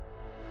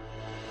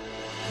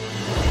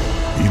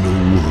In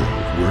a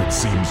world where it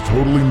seems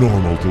totally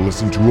normal to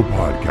listen to a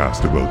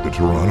podcast about the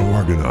Toronto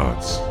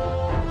Argonauts,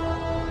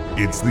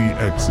 it's the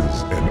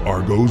X's and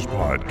Argos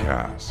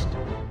podcast.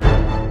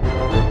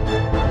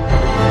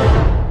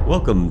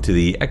 Welcome to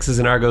the X's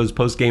and Argos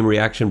post-game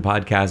reaction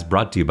podcast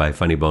brought to you by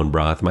Funny Bone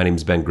Broth. My name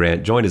is Ben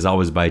Grant, joined as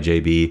always by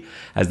JB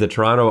as the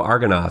Toronto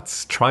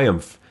Argonauts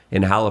triumph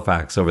in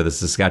Halifax over the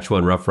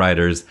Saskatchewan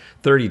Roughriders,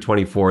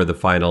 30-24 the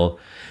final.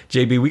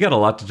 JB, we got a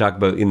lot to talk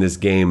about in this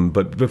game,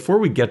 but before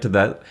we get to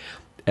that,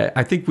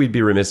 I think we'd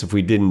be remiss if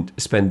we didn't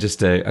spend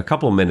just a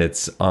couple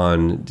minutes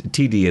on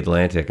TD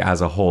Atlantic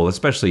as a whole,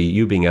 especially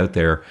you being out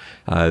there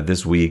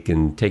this week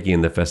and taking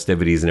in the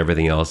festivities and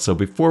everything else. So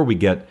before we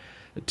get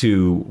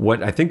to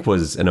what I think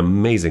was an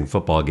amazing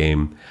football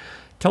game,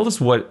 tell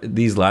us what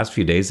these last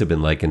few days have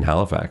been like in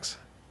Halifax.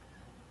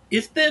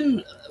 It's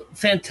been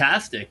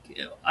fantastic.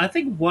 I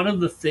think one of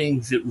the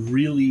things that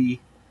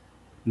really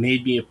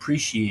made me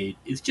appreciate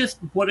is just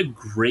what a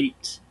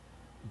great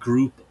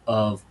group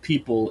of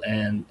people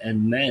and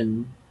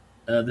men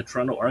the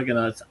Toronto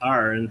Argonauts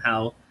are, and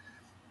how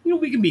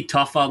we can be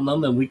tough on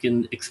them and we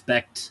can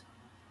expect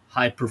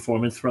high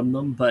performance from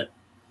them, but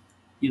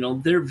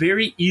they're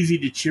very easy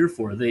to cheer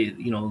for.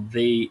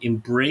 They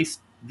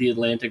embraced the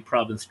Atlantic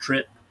Province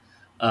trip.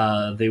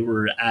 They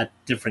were at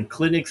different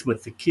clinics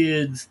with the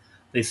kids.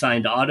 They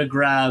signed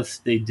autographs.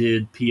 They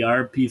did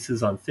PR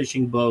pieces on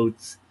fishing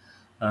boats.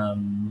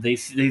 They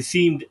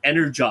seemed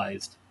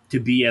energized to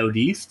be out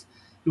east.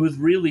 It was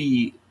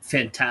really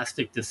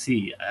fantastic to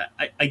see.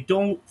 I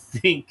don't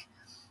think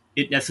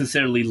it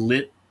necessarily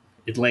lit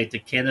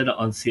Atlantic Canada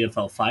on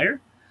CFL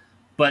fire,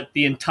 but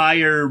the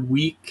entire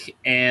week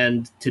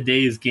and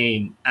today's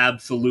game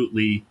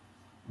absolutely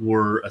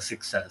were a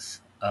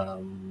success.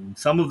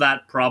 Some of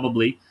that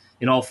probably,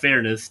 in all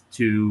fairness,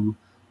 to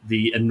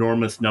the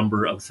enormous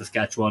number of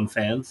Saskatchewan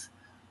fans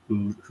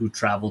who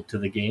traveled to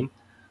the game.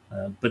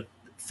 But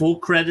full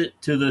credit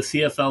to the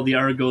CFL, the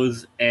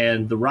Argos,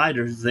 and the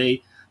Riders.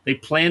 They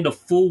planned a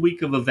full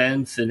week of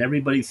events, and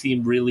everybody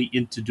seemed really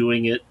into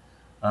doing it.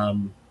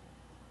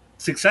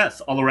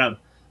 Success all around.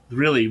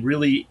 Really,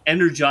 really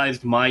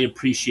energized my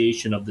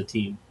appreciation of the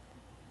team.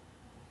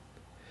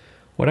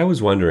 What I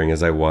was wondering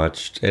as I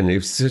watched, and it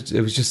was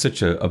just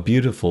such a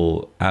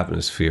beautiful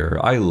atmosphere.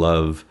 I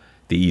love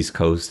the East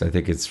Coast. I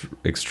think it's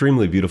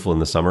extremely beautiful in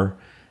the summer,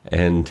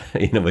 and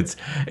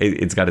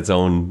it's got its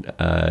own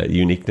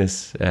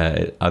uniqueness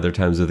at other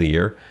times of the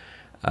year.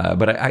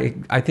 But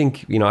I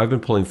think I've been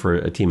pulling for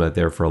a team out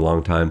there for a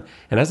long time,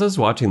 and as I was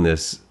watching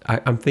this,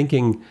 I'm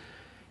thinking,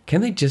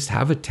 can they just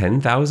have a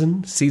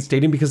 10,000 seat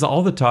stadium? Because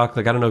all the talk,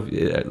 I don't know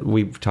if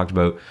we've talked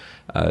about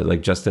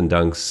Justin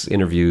Dunk's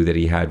interview that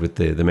he had with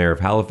the mayor of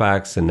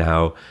Halifax, and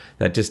how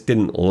that just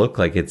didn't look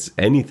like it's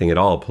anything at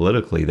all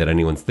politically that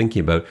anyone's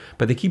thinking about.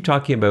 But they keep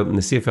talking about, and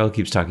the CFL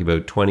keeps talking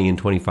about 20 and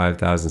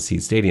 25,000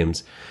 seat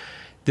stadiums.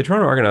 The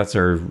Toronto Argonauts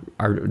are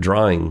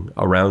drawing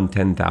around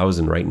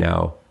 10,000 right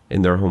now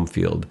in their home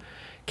field.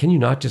 Can you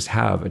not just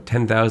have a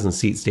 10,000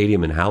 seat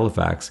stadium in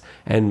Halifax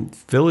and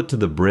fill it to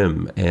the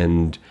brim?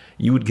 And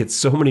you would get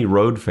so many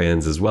road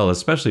fans as well,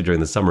 especially during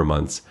the summer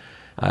months.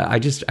 I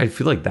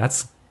feel like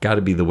that's got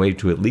to be the way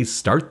to at least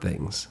start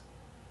things.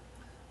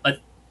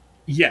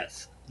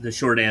 Yes, the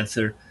short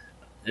answer.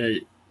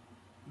 The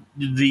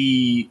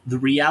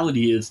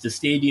reality is the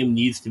stadium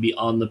needs to be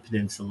on the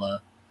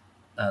peninsula.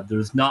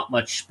 There's not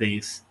much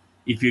space.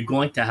 If you're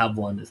going to have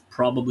one, it's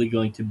probably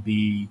going to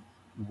be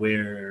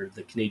where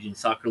the Canadian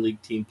Soccer League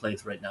team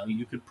plays right now.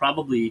 You could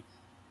probably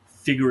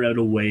figure out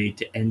a way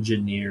to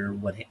engineer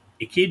what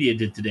Acadia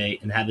did today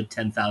and have a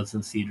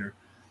 10,000 seater.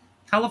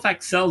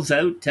 Halifax sells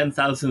out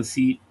 10,000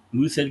 seat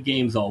Moosehead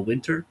games all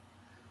winter.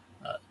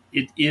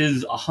 It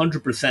is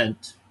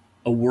 100%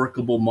 a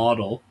workable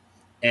model,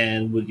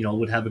 and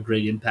would have a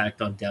great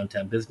impact on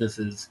downtown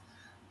businesses.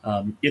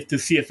 If the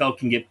CFL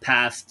can get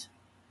past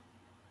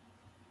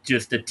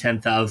just a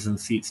 10,000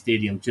 seat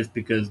stadium, just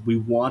because we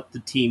want the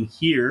team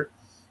here,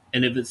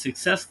 and if it's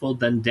successful,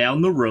 then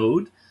down the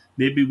road,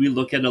 maybe we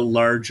look at a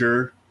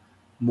larger,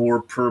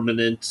 more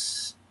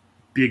permanent,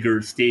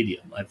 bigger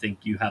stadium. I think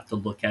you have to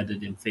look at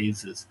it in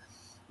phases.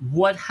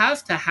 What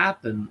has to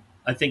happen,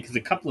 I think, is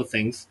a couple of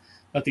things.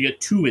 Not to get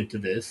too into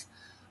this.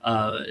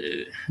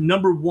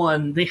 Number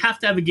one, they have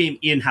to have a game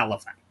in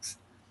Halifax.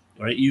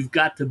 All right, you've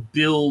got to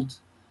build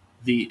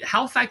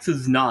Halifax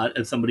is not,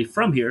 as somebody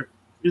from here,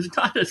 is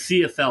not a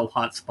CFL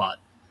hotspot.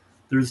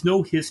 There's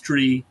no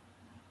history.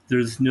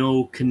 There's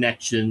no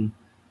connection.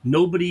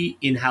 Nobody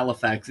in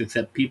Halifax,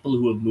 except people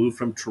who have moved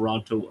from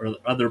Toronto or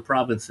other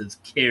provinces,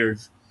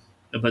 cares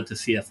about the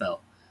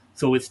CFL.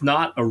 So it's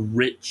not a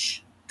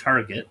rich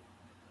target.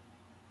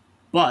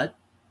 But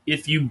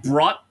if you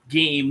brought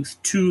games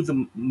to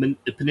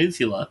the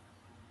peninsula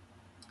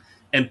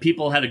and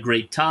people had a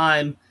great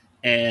time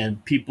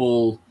and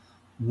people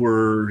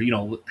were,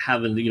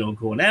 having,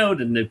 going out,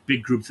 and the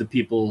big groups of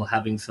people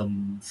having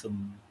some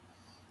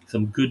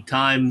good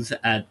times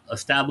at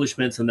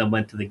establishments and then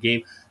went to the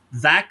game,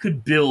 that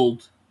could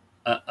build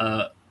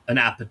an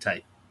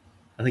appetite.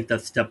 I think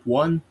that's step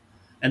one.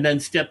 And then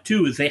step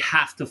two is they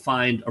have to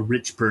find a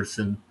rich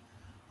person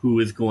who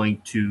is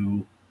going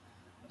to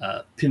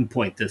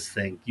pinpoint this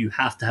thing. You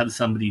have to have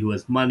somebody who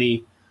has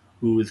money,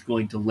 who is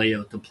going to lay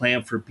out the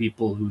plan for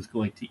people, who's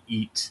going to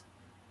eat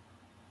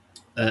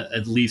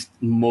at least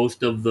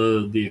most of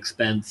the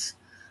expense.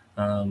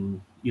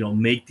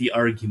 Make the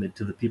argument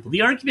to the people.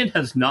 The argument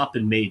has not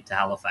been made to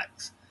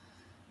Halifax,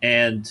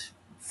 and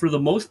for the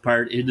most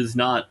part, it is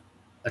not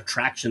a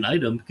traction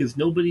item because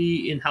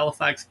nobody in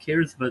Halifax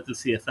cares about the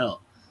CFL.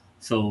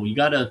 So you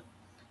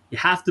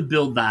have to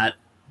build that,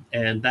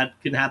 and that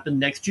can happen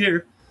next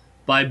year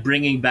by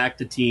bringing back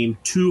the team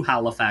to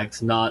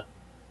Halifax, not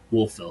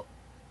Wolfville.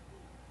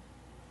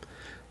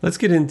 Let's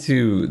get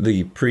into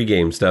the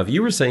pregame stuff.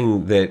 You were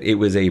saying that it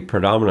was a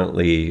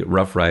predominantly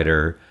Rough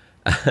Rider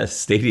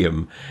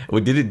stadium.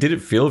 Did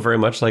it feel very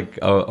much like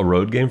a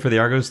road game for the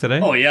Argos today?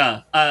 Oh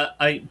yeah,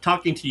 I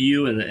talking to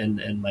you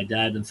and my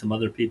dad and some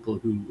other people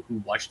who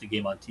watched the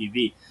game on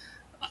TV.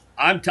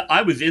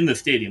 I was in the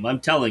stadium. I'm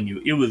telling you,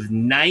 it was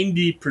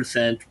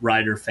 90%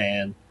 Rider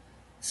fan,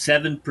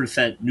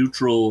 7%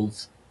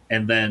 neutrals,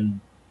 and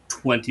then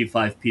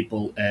 25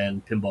 people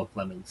and Pinball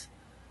Clemens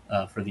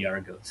for the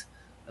Argos.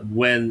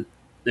 When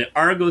the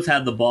Argos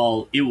had the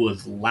ball, it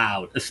was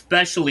loud,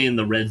 especially in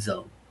the red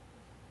zone.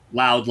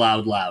 Loud,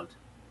 loud, loud.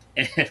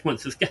 And when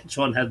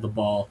Saskatchewan had the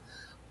ball,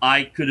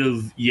 I could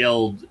have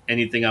yelled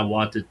anything I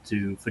wanted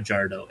to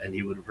Fajardo, and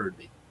he would have heard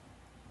me.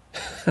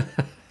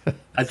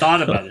 I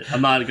thought about it.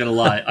 I'm not going to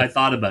lie. I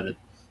thought about it.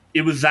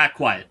 It was that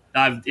quiet.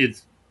 The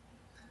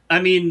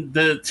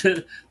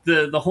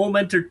home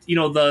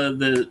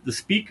the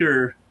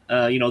speaker,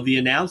 the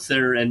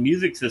announcer and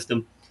music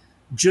system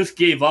just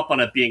gave up on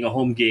it being a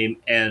home game,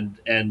 and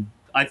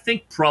I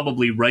think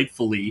probably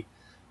rightfully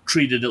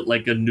treated it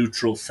like a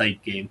neutral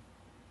site game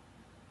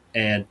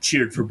and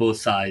cheered for both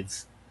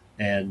sides.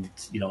 And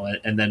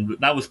then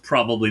that was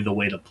probably the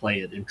way to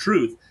play it in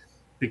truth,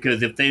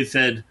 because if they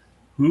said,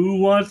 "Who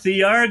wants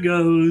the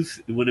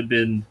Argos?" it would have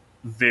been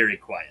very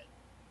quiet.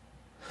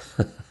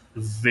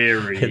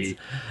 Very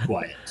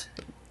quiet.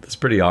 It's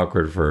pretty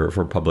awkward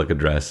for public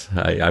address.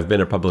 I've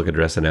been a public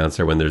address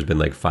announcer when there's been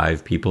like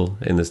 5 people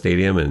in the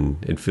stadium, and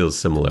it feels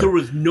similar. There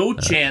was no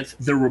chance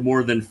there were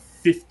more than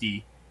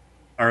 50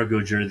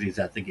 Argo jerseys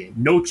at the game.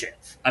 No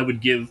chance. I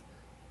would give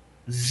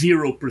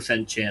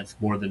 0% chance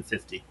more than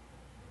 50.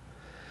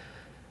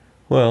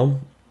 Well,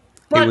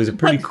 it was a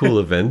pretty cool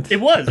event. It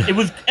was,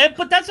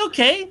 but that's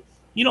okay.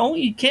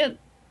 You can't.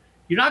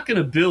 You're not going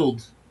to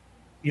build.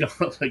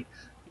 Like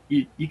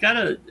you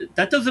gotta.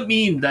 That doesn't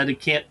mean that it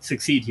can't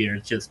succeed here.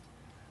 It's just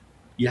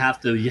you have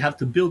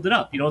to build it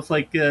up. It's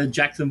like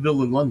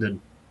Jacksonville and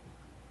London.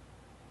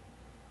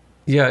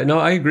 Yeah, no,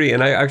 I agree,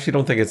 and I actually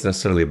don't think it's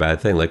necessarily a bad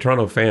thing. Like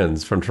Toronto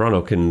fans from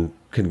Toronto can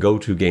go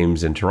to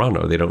games in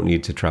Toronto. They don't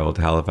need to travel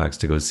to Halifax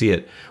to go see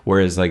it.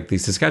 Whereas like the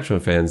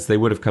Saskatchewan fans, they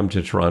would have come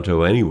to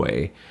Toronto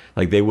anyway.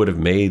 Like they would have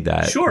made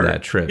that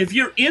trip. If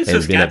you're in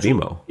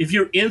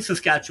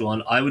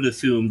Saskatchewan, I would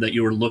assume that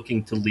you were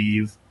looking to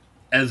leave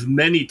as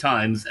many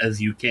times as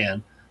you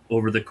can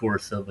over the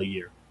course of a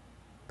year.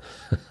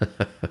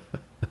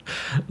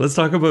 Let's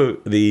talk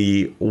about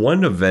the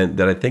one event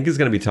that I think is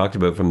going to be talked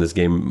about from this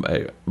game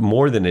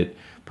more than it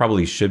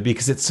probably should be,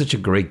 because it's such a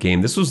great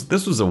game. This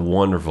was a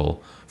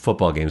wonderful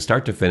football game,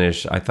 start to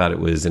finish. I thought it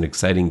was an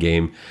exciting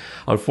game.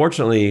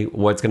 Unfortunately,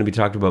 what's going to be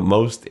talked about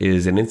most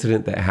is an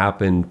incident that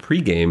happened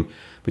pregame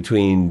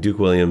between Duke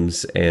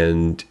Williams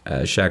and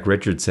Shaq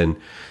Richardson.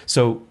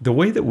 So the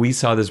way that we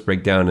saw this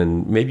breakdown,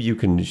 and maybe you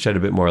can shed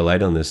a bit more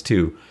light on this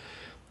too,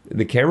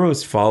 the camera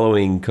was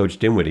following Coach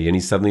Dinwiddie, and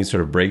he suddenly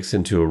sort of breaks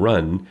into a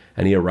run,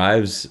 and he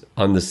arrives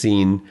on the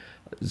scene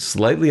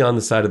slightly on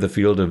the side of the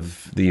field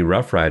of the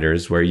Rough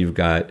Riders, where you've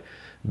got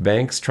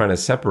Banks trying to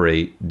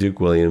separate Duke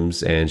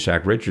Williams and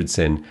Shaq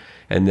Richardson,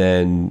 and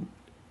then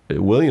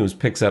Williams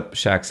picks up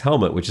Shaq's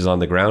helmet, which is on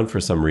the ground for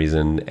some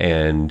reason,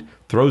 and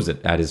throws it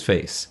at his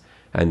face.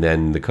 And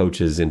then the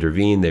coaches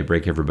intervene, they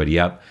break everybody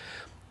up.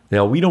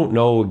 Now, we don't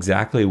know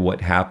exactly what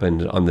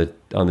happened on the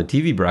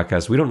TV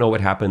broadcast. We don't know what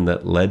happened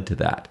that led to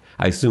that.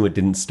 I assume it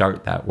didn't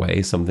start that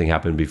way. Something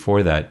happened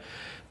before that,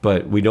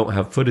 but we don't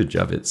have footage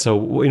of it. So,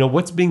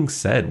 what's being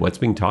said? What's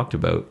being talked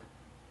about?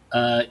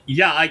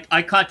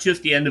 I caught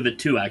just the end of it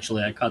too,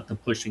 actually. I caught the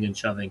pushing and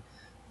shoving,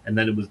 and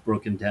then it was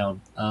broken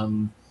down.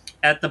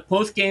 At the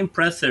post-game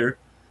presser,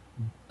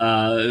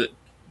 Coach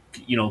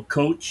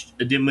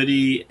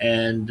Dinwiddie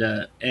and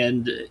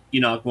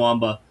Enoch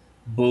Wamba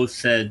both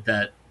said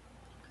that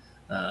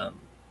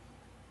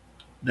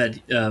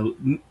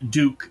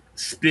Duke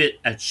spit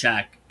at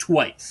Shaq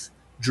twice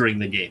during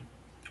the game,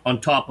 on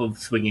top of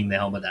swinging the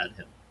helmet at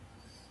him.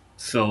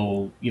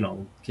 So,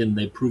 can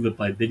they prove it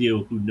by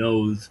video? Who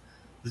knows?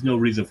 There's no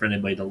reason for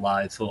anybody to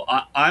lie. So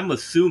I'm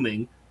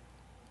assuming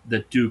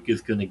that Duke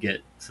is going to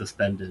get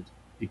suspended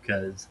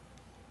because,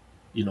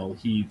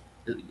 he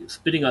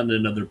spitting on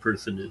another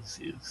person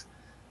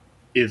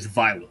is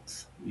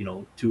violence,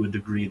 to a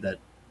degree that,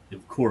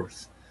 of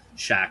course,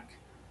 Shaq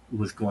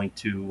was going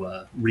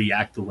to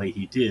react the way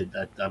he did.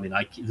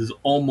 There's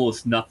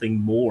almost nothing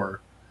more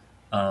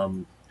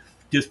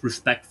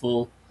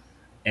disrespectful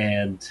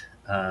and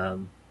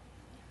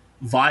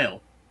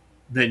vile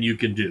than you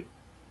can do.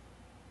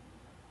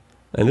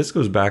 And this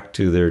goes back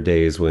to their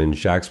days when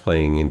Shaq's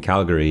playing in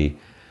Calgary,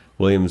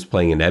 Williams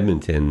playing in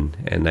Edmonton,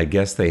 and I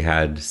guess they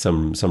had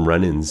some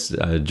run-ins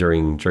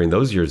during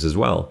those years as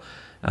well,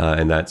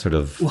 and that sort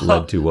of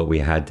led to what we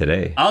had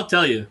today. I'll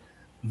tell you,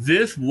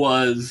 this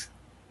was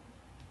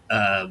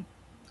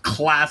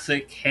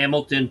classic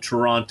Hamilton,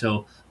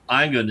 Toronto.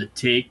 I'm going to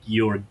take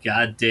your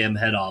goddamn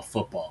head off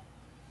football.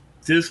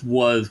 This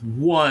was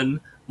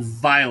one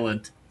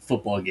violent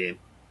football game.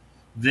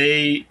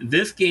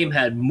 This game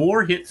had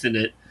more hits in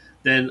it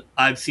than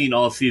I've seen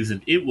all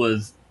season. It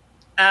was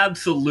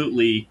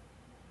absolutely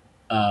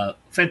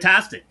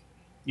fantastic.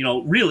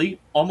 Really,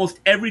 almost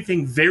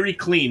everything very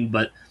clean,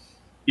 but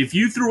if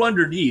you threw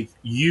underneath,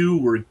 you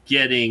were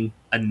getting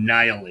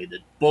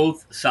annihilated.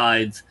 Both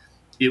sides,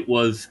 it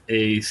was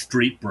a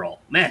street brawl.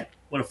 Man,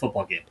 what a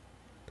football game.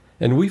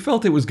 And we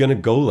felt it was going to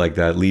go like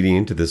that leading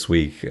into this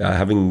week,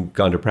 having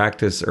gone to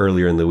practice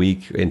earlier in the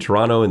week in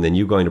Toronto, and then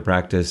you going to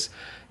practice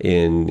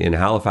in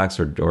Halifax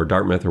or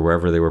Dartmouth or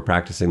wherever they were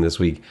practicing this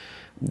week.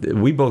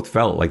 We both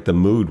felt like the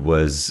mood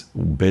was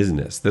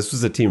business. This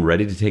was a team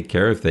ready to take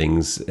care of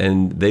things,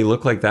 and they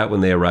looked like that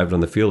when they arrived on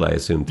the field, I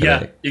assume,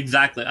 today. Yeah,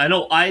 exactly. I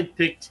know I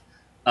picked,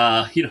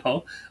 I'm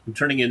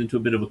turning it into a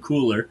bit of a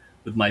cooler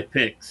with my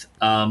picks,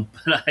 but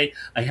I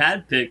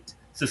had picked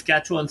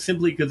Saskatchewan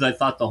simply because I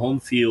thought the home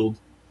field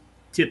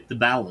tipped the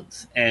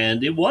balance,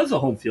 and it was a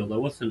home field. I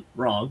wasn't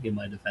wrong in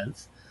my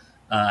defense.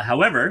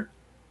 However,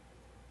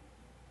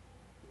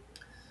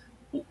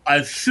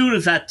 as soon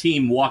as that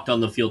team walked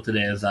on the field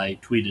today, as I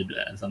tweeted,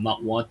 as I'm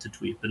not wont to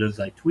tweet, but as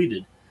I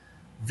tweeted,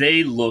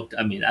 they looked,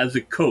 as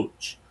a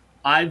coach,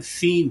 I've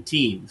seen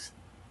teams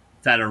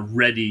that are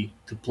ready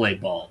to play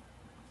ball,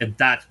 and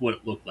that's what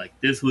it looked like.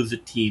 This was a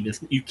team.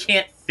 You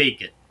can't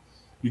fake it.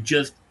 You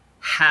just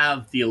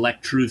have the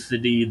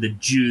electricity, the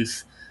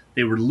juice.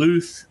 They were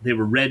loose. They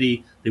were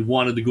ready. They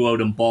wanted to go out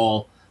and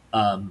ball.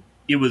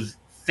 It was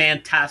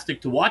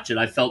fantastic to watch it.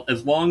 I felt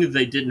as long as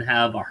they didn't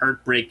have a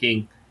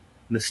heartbreaking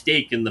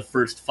mistake in the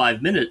first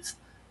 5 minutes,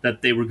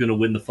 that they were going to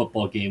win the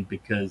football game,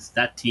 because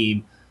that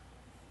team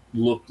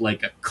looked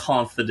like a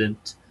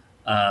confident,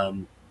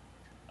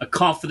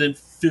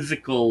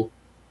 physical,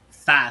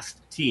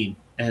 fast team.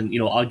 And,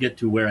 I'll get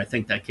to where I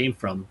think that came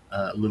from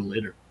a little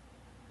later.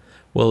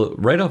 Well,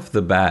 right off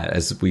the bat,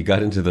 as we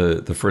got into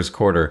the first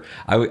quarter,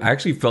 I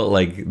actually felt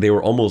like they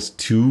were almost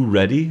too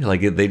ready.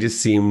 Like they just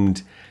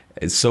seemed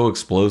so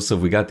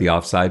explosive. We got the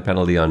offside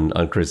penalty on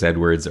Chris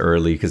Edwards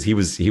early because he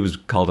was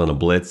called on a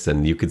blitz,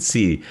 and you could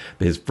see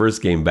his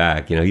first game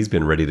back. He's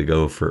been ready to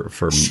go for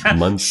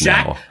months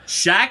now.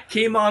 Shaq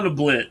came on a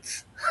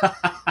blitz.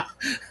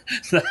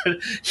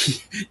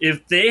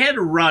 If they had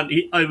run,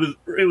 it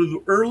was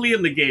early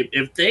in the game.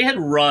 If they had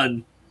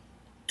run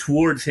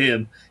towards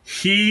him,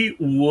 he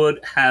would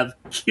have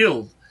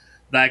killed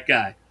that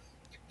guy.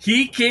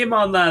 He came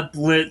on that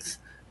blitz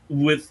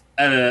with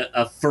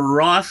a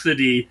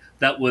ferocity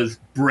that was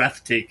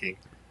breathtaking.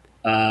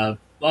 Oh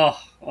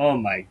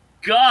my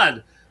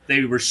God.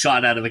 They were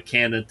shot out of a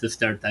cannon to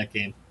start that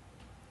game.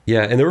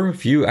 Yeah, and there were a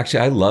few. Actually,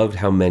 I loved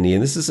how many.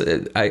 And this is,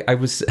 I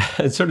was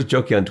sort of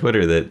joking on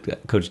Twitter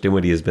that Coach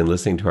Dinwiddie has been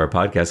listening to our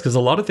podcast, because a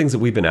lot of things that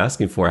we've been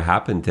asking for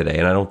happened today.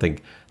 And I don't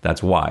think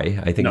that's why.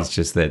 I think it's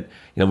just that,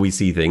 we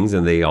see things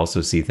and they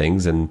also see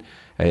things, and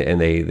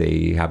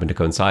they happen to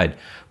coincide.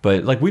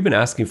 But like, we've been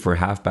asking for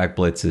halfback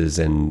blitzes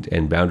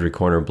and boundary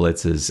corner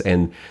blitzes,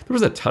 and there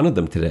was a ton of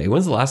them today.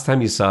 When's the last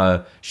time you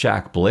saw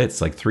Shaq blitz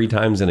like 3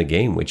 times in a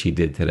game, which he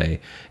did today?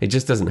 It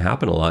just doesn't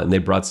happen a lot. And they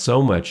brought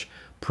so much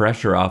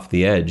pressure off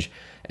the edge,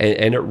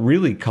 and it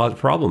really caused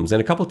problems. And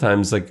a couple of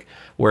times, like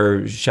where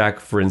Shaq,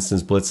 for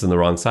instance, blitzed on the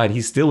wrong side,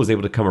 he still was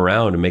able to come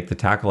around and make the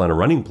tackle on a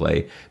running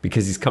play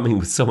because he's coming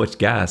with so much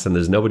gas and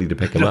there's nobody to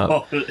pick him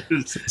up.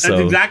 That's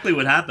exactly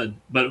what happened.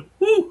 But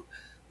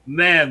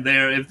man,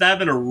 if that had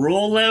been a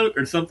rollout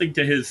or something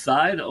to his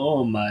side,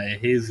 oh my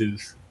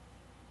Jesus.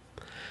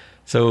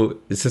 So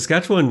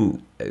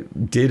Saskatchewan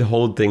did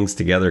hold things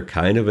together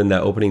kind of in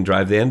that opening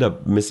drive. They end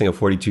up missing a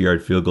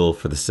 42-yard field goal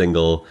for the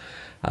single.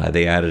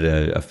 They added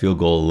a field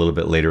goal a little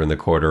bit later in the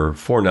quarter,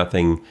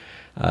 4-0.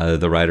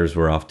 The Riders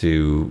were off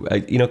to,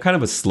 kind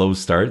of a slow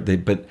start,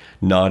 but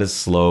not as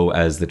slow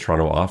as the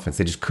Toronto offense.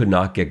 They just could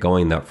not get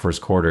going that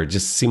first quarter. It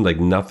just seemed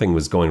like nothing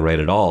was going right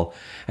at all.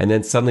 And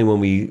then suddenly when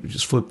we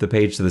just flipped the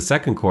page to the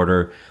second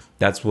quarter,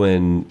 that's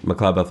when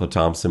McLeod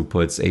Bethel-Thompson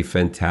puts a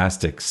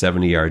fantastic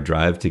 70-yard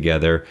drive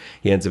together.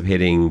 He ends up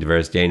hitting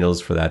DeVaris Daniels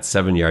for that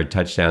 7-yard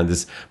touchdown.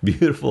 This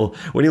beautiful,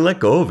 when he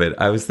let go of it,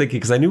 I was thinking,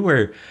 because I knew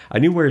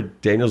where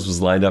Daniels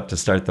was lined up to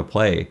start the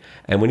play.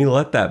 And when he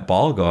let that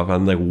ball go off,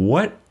 I'm like,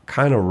 what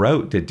kind of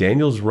route did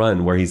Daniels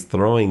run where he's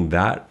throwing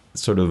that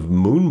sort of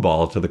moon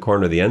ball to the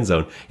corner of the end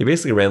zone? He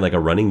basically ran like a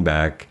running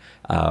back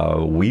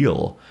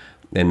wheel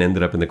and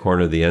ended up in the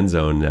corner of the end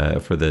zone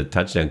for the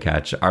touchdown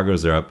catch.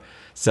 Argos are up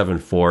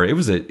 7-4. It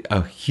was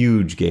a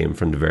huge game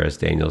from Tavares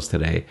Daniels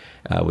today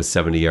with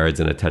 70 yards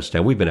and a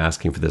touchdown. We've been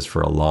asking for this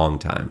for a long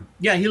time.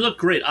 Yeah, he looked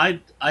great.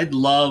 I'd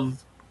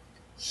love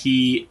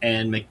he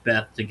and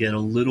Macbeth to get a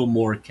little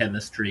more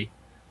chemistry,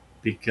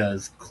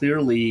 because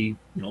clearly,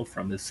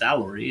 from his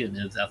salary and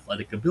his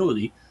athletic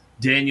ability,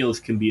 Daniels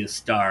can be a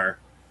star.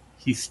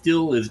 He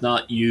still is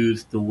not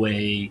used the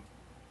way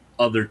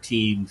other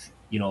teams,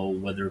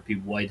 whether it be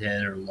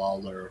Whitehead or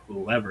Lawler or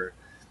whoever,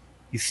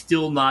 he's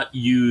still not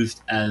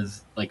used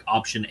as like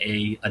option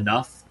A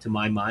enough to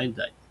my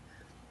mind.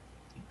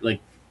 I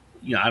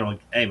don't.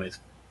 Anyways,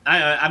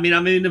 I mean,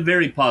 I'm in a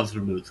very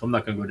positive mood, so I'm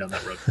not going to go down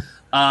that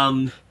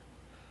road.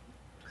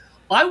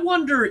 I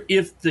wonder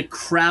if the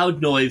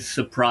crowd noise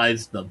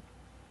surprised them.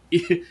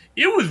 It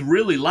was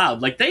really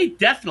loud. Like, they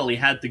definitely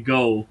had to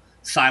go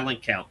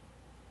silent count.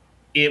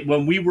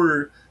 When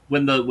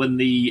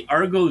the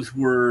Argos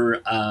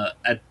were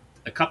at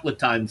a couple of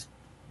times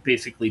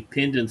basically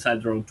pinned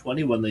inside their own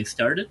 20 when they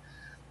started.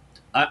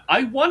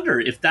 I wonder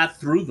if that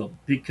threw them,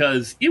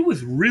 because it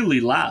was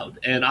really loud,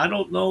 and I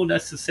don't know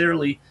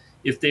necessarily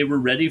if they were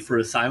ready for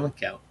a silent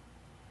count.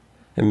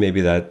 And maybe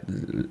that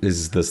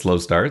is the slow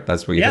start.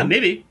 That's what you think?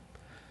 Maybe.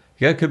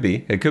 Yeah, it could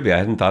be. It could be. I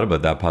hadn't thought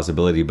about that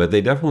possibility, but they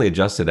definitely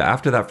adjusted.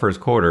 After that first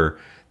quarter,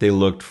 they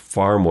looked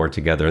far more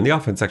together, and the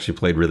offense actually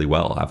played really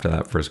well after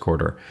that first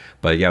quarter.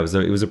 But yeah,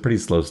 it was a pretty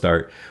slow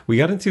start. We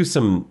got into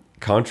some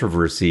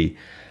controversy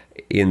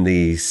in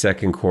the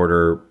second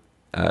quarter.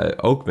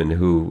 Oakman,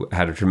 who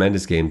had a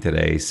tremendous game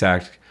today,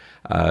 sacked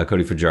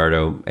Cody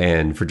Fajardo,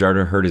 and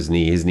Fajardo hurt his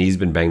knee. His knee's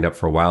been banged up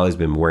for a while. He's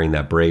been wearing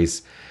that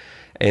brace,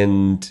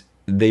 and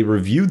they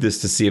reviewed this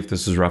to see if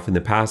this was roughing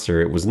the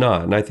passer. It was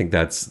not, and I think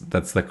that's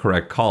the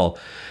correct call.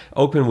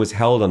 Oakman was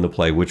held on the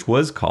play, which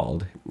was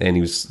called, and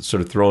he was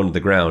sort of thrown to the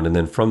ground, and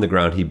then from the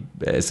ground he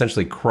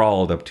essentially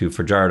crawled up to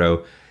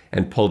Fajardo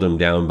and pulled him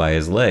down by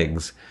his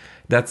legs.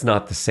 That's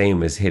not the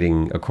same as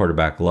hitting a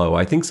quarterback low.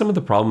 I think some of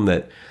the problem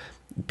that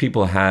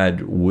people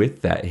had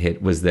with that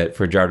hit was that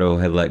Fajardo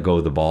had let go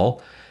of the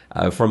ball.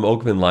 From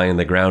Oakman lying on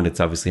the ground,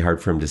 it's obviously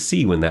hard for him to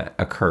see when that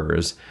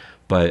occurs.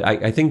 But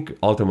I think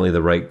ultimately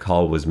the right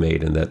call was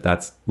made, and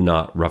that's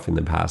not roughing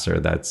the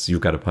passer.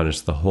 You've got to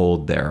punish the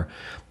hold there.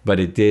 But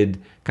it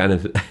did kind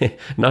of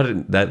not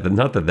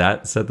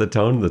that set the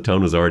tone. The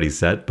tone was already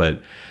set,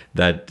 but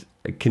that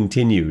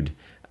continued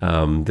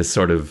this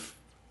sort of.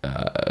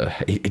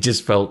 It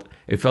just felt.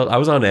 I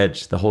was on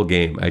edge the whole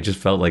game. I just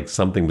felt like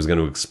something was going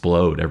to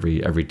explode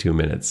every 2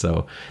 minutes.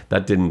 So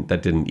that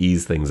didn't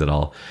ease things at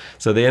all.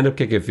 So they end up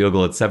kicking a field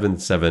goal at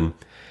 7-7.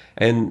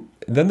 And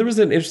then there was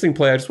an interesting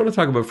play I just want to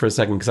talk about for a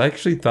second, because I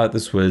actually thought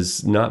this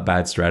was not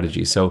bad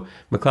strategy. So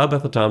McLeod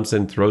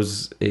Bethel-Thompson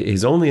throws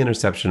his only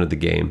interception of the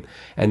game.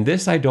 And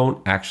this I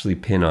don't actually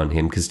pin on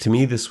him, because to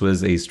me this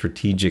was a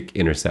strategic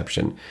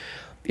interception.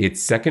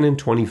 It's 2nd and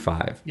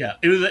 25. Yeah,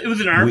 it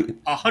was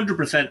an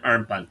 100%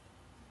 arm punt.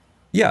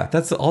 Yeah,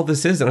 that's all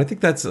this is, and I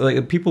think that's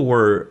like people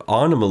were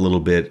on him a little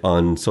bit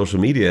on social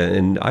media,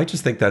 and I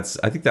just think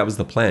that was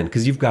the plan,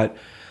 because you've got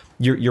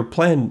your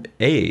plan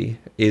A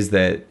is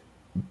that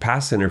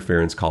pass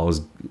interference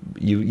calls,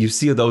 you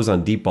see those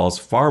on deep balls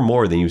far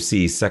more than you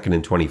see 2nd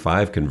and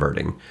 25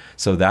 converting,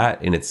 so that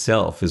in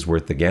itself is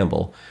worth the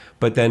gamble.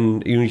 But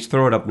then you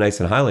throw it up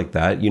nice and high like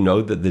that,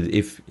 that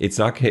if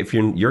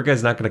your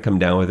guy's not going to come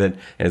down with it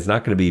and it's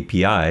not going to be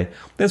PI,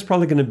 then it's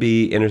probably going to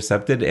be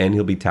intercepted and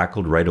he'll be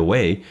tackled right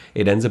away.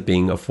 It ends up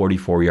being a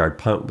 44-yard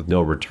punt with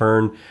no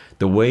return.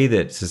 The way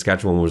that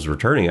Saskatchewan was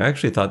returning, I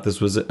actually thought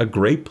this was a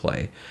great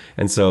play.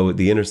 And so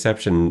the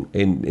interception,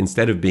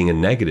 instead of being a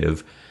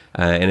negative,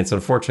 and it's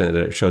unfortunate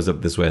that it shows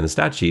up this way on the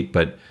stat sheet,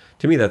 but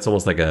to me that's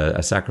almost like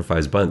a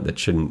sacrifice bunt that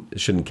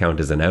shouldn't count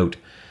as an out.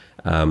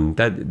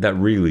 That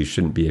really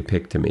shouldn't be a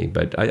pick to me,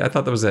 but I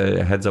thought that was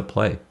a heads-up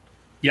play.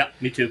 Yeah,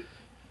 me too.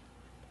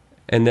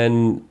 And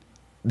then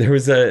there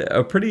was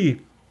a pretty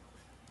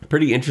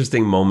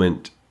interesting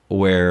moment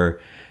where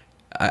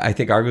I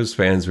think Argos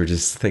fans were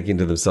just thinking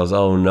to themselves,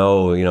 "Oh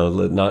no,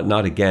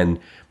 not again."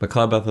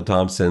 McLeod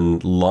Bethel-Thompson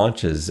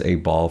launches a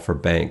ball for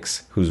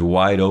Banks, who's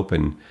wide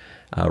open,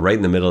 right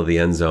in the middle of the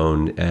end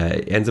zone.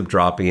 Ends up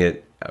dropping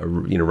it.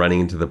 Running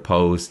into the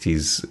post.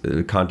 He's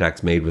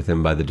contact's made with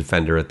him by the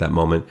defender at that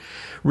moment.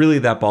 Really,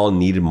 that ball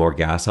needed more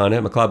gas on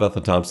it. McLeod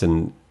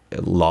Bethel-Thompson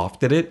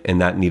lofted it, and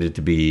that needed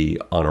to be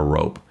on a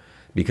rope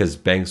because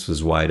Banks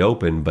was wide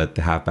open, but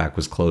the halfback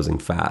was closing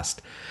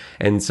fast.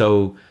 And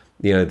so,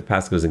 the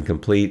pass goes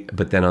incomplete,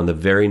 but then on the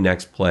very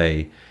next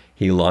play,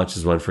 he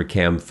launches one for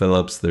Cam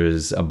Phillips.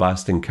 There's a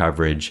bust in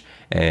coverage,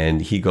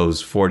 and he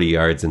goes 40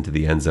 yards into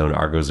the end zone.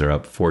 Argos are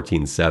up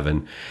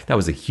 14-7. That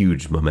was a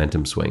huge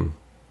momentum swing.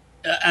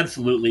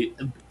 Absolutely.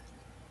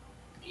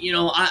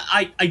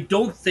 I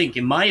don't think,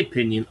 in my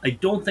opinion,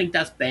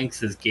 that's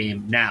Banks'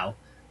 game now,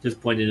 at this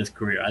point in his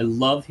career. I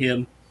love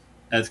him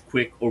as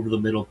quick over the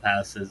middle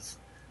passes.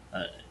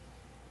 I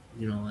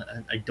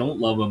don't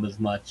love him as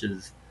much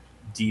as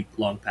deep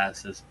long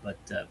passes, but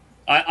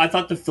I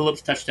thought the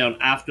Phillips touchdown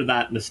after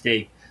that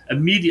mistake,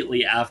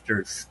 immediately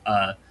after,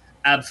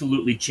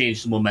 absolutely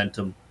changed the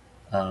momentum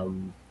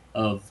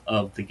of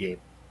the game.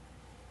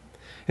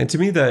 And to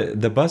me,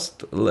 the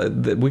bust,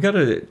 we got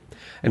an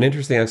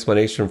interesting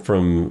explanation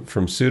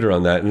from Suter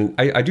on that. And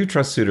I do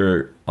trust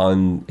Suter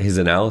on his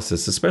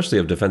analysis, especially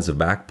of defensive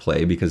back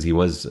play, because he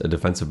was a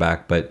defensive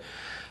back. But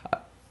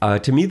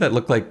to me, that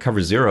looked like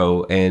cover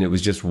zero, and it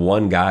was just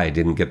one guy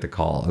didn't get the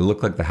call. It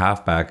looked like the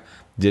halfback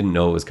didn't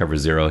know it was cover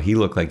zero. He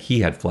looked like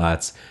he had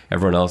flats.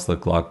 Everyone else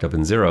looked locked up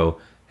in zero.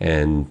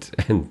 And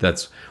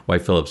that's why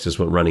Phillips just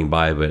went running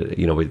by. But,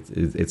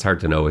 it's hard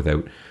to know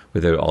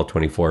without all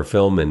 24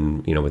 film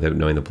and, without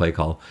knowing the play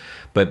call.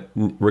 But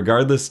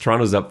regardless,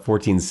 Toronto's up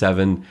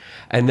 14-7.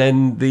 And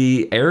then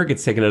the error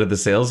gets taken out of the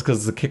sails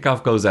because the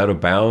kickoff goes out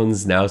of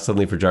bounds. Now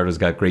suddenly Fajardo's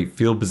got great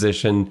field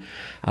position.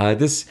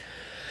 There's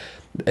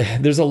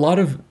a lot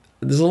of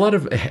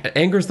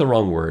anger is the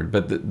wrong word,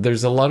 but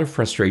there's a lot of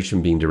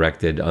frustration being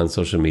directed on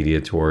social media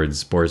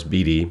towards Boris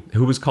Bede,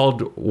 who was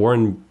called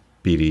Warren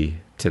Beatty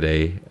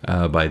today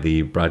by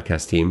the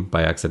broadcast team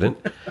by accident.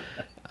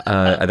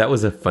 That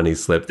was a funny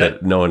slip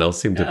that no one else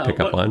seemed to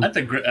pick up on. That's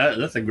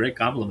a great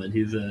compliment.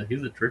 He's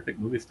a terrific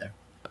movie star.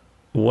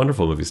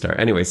 Wonderful movie star.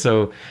 Anyway,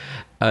 so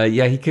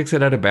he kicks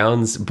it out of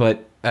bounds,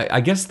 but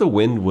I guess the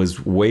wind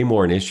was way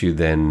more an issue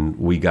than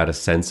we got a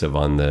sense of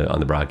on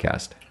the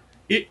broadcast.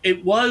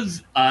 It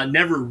was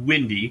never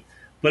windy,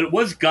 but it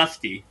was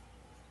gusty.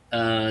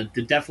 There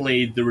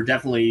were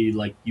definitely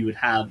like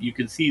you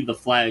could see the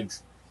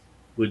flags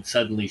would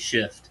suddenly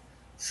shift.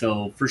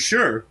 So for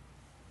sure.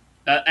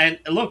 And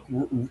look,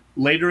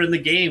 later in the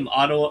game,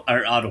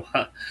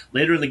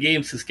 later in the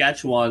game,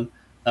 Saskatchewan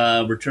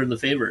returned the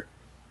favor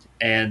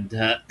and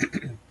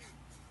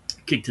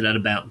kicked it out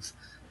of bounds.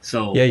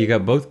 So yeah, you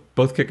got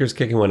both kickers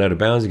kicking one out of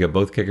bounds. You got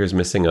both kickers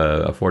missing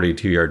a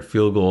 42-yard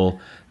field goal,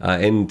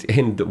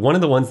 and one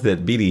of the ones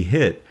that Beatty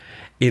hit,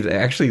 it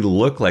actually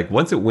looked like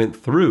once it went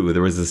through,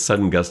 there was a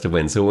sudden gust of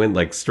wind. So it went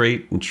like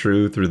straight and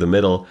true through the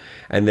middle.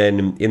 And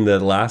then in the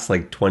last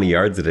like 20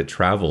 yards that it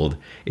traveled,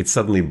 it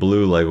suddenly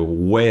blew like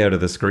way out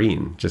of the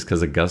screen just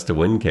because a gust of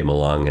wind came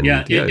along.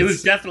 And it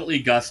was definitely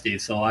gusty.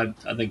 So I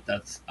think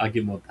I'll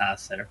give him a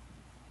pass there.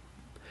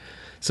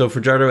 So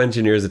Fajardo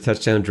engineers a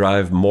touchdown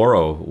drive.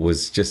 Morrow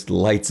was just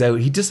lights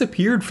out. He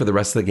disappeared for the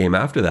rest of the game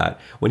after that.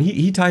 When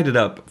he tied it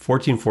up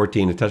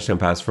 14-14, a touchdown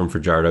pass from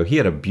Fajardo. He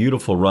had a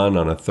beautiful run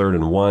on a 3rd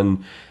and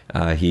 1.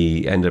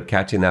 He ended up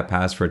catching that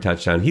pass for a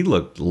touchdown. He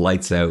looked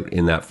lights out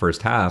in that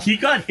first half. He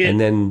got hit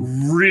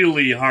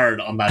really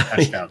hard on that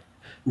touchdown.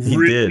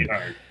 Really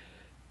hard.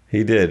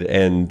 He did,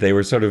 and they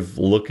were sort of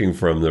looking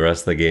for him the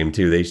rest of the game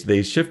too.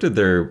 They shifted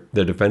their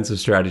defensive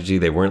strategy.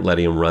 They weren't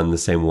letting him run the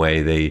same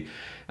way. They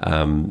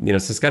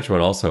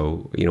Saskatchewan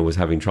also, was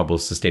having trouble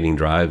sustaining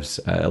drives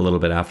a little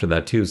bit after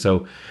that too.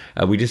 So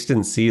we just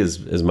didn't see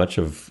as much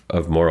of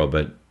Morrow.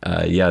 But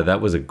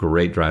that was a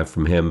great drive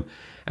from him.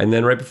 And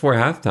then right before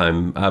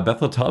halftime,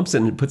 Bethel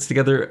Thompson puts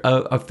together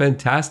a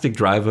fantastic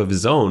drive of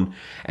his own.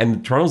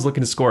 And Toronto's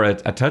looking to score a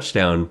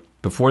touchdown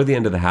before the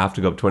end of the half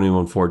to go up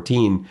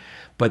 21-14.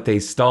 But they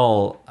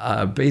stall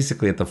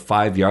basically at the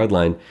 5-yard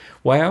line.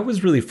 Why I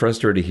was really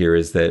frustrated here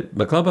is that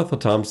McLeod Bethel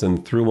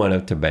Thompson threw one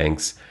out to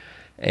Banks.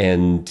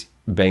 And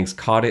Banks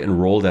caught it and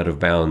rolled out of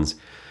bounds.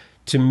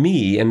 To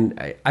me,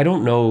 and I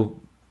don't know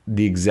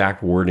the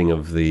exact wording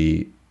of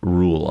the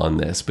rule on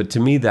this, but to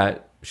me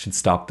that should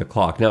stop the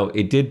clock. Now,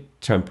 it did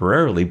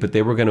temporarily, but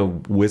they were going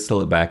to whistle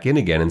it back in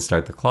again and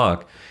start the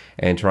clock.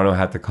 And Toronto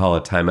had to call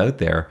a timeout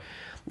there.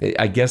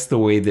 I guess the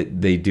way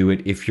that they do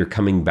it, if you're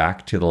coming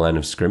back to the line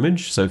of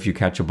scrimmage, so if you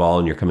catch a ball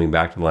and you're coming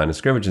back to the line of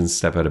scrimmage and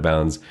step out of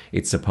bounds,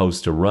 it's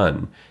supposed to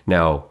run.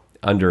 Now,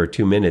 under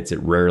 2 minutes, it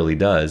rarely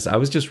does. I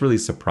was just really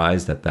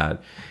surprised at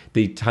that.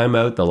 The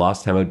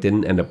lost timeout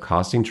didn't end up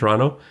costing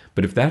Toronto,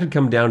 but if that had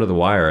come down to the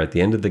wire at the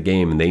end of the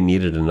game and they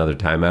needed another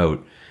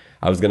timeout,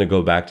 I was going to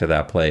go back to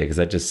that play because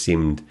that just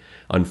seemed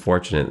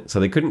unfortunate. So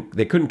they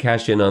couldn't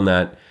cash in on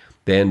that.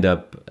 They end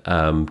up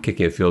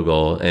kicking a field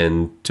goal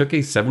and took a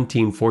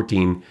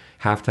 17-14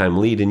 halftime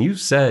lead. And you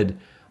said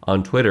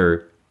on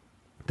Twitter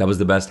that was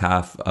the best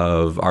half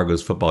of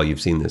Argos football you've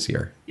seen this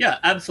year. Yeah,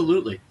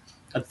 absolutely.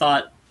 I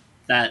thought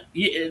that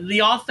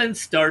the offense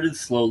started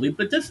slowly,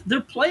 but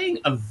they're playing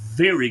a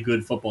very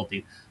good football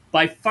team.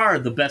 By far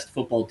the best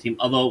football team,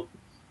 although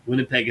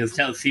Winnipeg has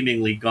now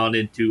seemingly gone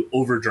into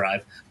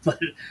overdrive. But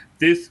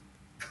this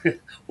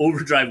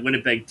overdrive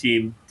Winnipeg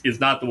team is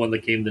not the one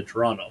that came to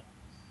Toronto.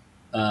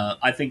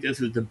 I think this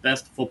is the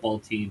best football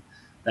team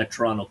that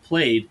Toronto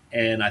played,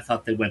 and I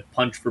thought they went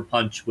punch for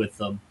punch with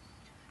them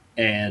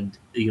and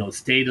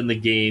stayed in the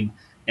game,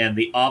 and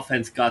the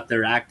offense got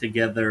their act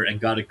together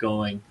and got it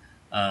going.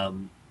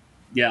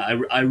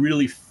 I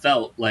really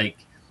felt like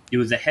it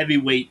was a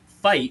heavyweight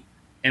fight,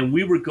 and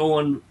we were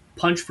going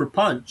punch for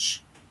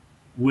punch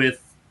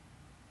with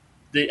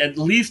at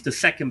least the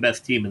second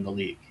best team in the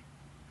league.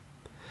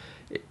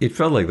 It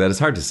felt like that. It's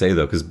hard to say,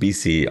 though, because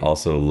BC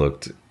also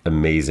looked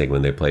amazing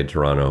when they played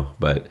Toronto.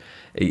 But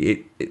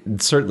it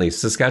certainly,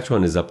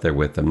 Saskatchewan is up there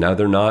with them. Now,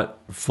 they're not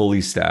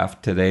fully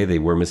staffed today. They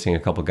were missing a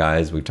couple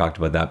guys. We've talked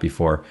about that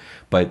before.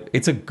 But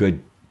it's a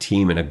good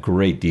team and a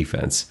great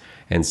defense.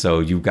 And so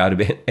you've got to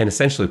be, and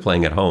essentially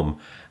playing at home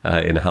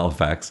in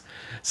Halifax.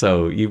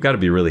 So you've got to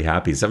be really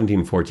happy.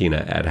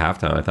 17-14 at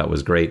halftime, I thought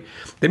was great.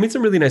 They made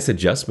some really nice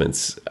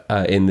adjustments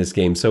in this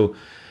game. So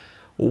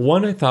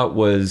one I thought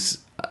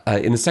was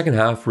in the second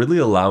half, really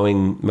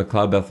allowing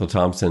McLeod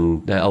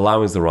Bethel-Thompson,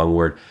 allowing is the wrong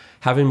word,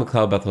 having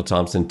McLeod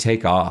Bethel-Thompson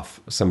take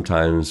off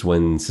sometimes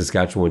when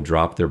Saskatchewan would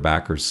drop their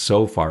backers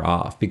so far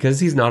off. Because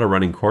he's not a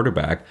running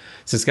quarterback,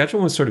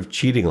 Saskatchewan was sort of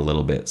cheating a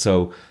little bit.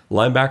 So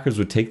linebackers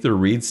would take their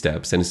read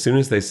steps, and as soon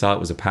as they saw it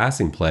was a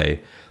passing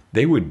play,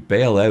 they would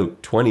bail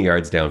out 20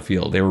 yards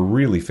downfield. They were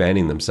really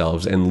fanning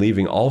themselves and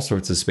leaving all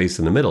sorts of space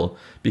in the middle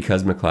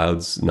because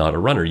McLeod's not a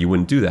runner. You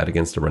wouldn't do that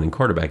against a running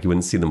quarterback. You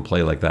wouldn't see them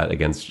play like that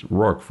against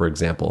Rourke, for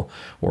example,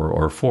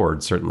 or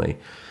Ford, certainly.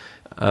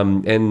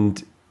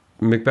 And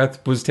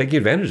Macbeth was taking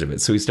advantage of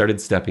it. So he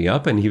started stepping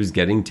up and he was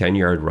getting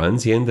 10-yard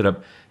runs. He ended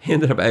up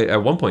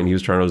at one point, he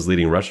was Toronto's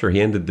leading rusher. He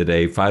ended the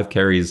day 5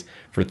 carries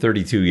for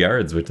 32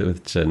 yards, with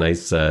a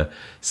nice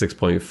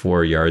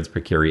 6.4 yards per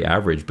carry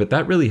average. But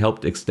that really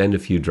helped extend a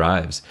few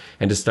drives.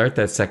 And to start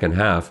that second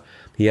half,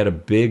 he had a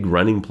big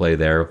running play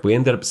there. We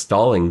ended up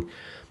stalling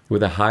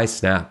with a high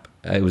snap.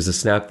 It was a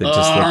snap that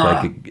just looked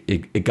like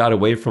it got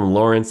away from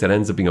Lawrence. It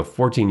ends up being a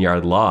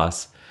 14-yard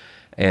loss.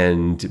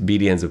 And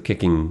Beatty ends up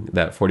kicking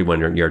that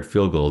 41-yard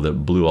field goal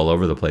that blew all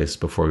over the place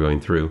before going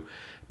through.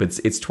 But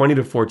it's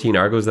 20-14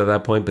 Argos at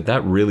that point, but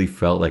that really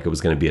felt like it was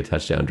going to be a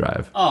touchdown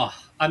drive. Oh,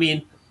 I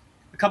mean,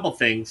 a couple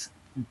things.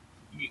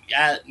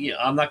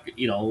 I'm not,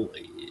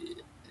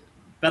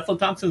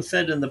 Bethel-Thompson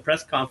said in the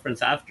press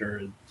conference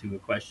after, to a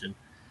question,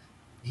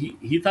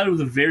 he thought it was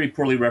a very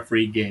poorly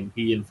refereed game.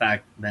 He, in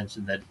fact,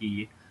 mentioned that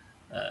he,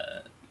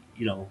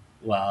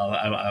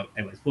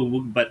 anyways,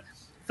 but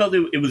felt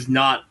it was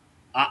not.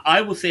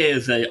 I will say,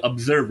 as an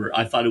observer,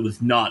 I thought it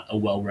was not a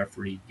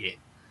well-refereed game.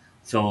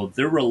 So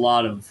there were a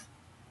lot of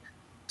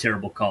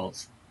terrible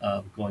calls,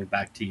 going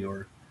back to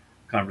your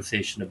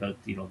conversation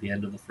about, the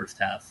end of the first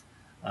half.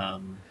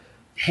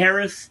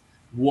 Harris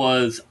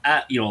was,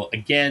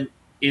 again,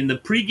 in the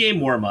pregame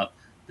warm-up,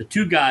 the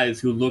two guys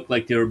who looked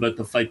like they were about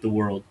to fight the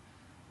world,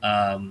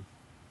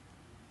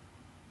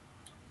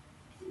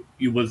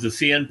 it was the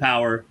CN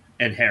Power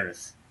and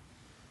Harris.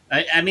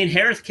 I mean,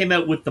 Harris came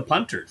out with the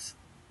punters.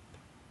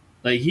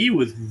 Like, he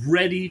was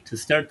ready to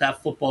start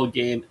that football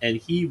game, and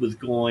he was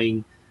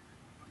going,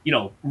 he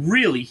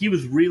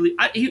was really,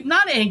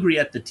 not angry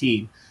at the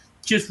team,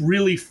 just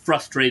really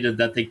frustrated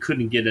that they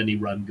couldn't get any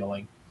run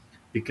going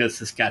because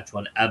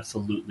Saskatchewan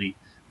absolutely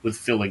was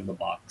filling the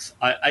box.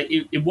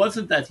 It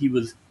wasn't that he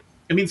was,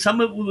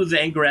 some of it was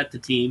anger at the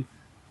team,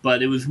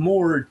 but it was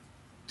more,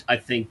 I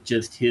think,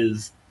 just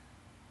his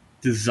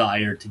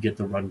desire to get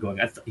the run going.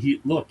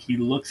 He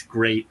looks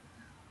great.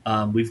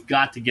 We've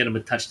got to get him a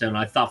touchdown.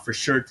 I thought for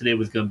sure today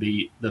was going to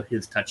be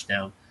his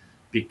touchdown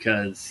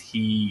because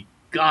he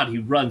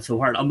runs so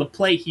hard. On the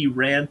play he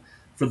ran,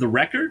 for the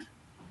record,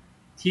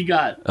 he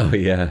got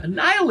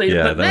annihilated.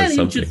 Yeah, but man,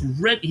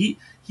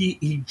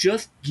 he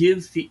just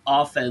gives the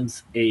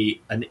offense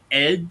an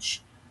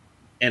edge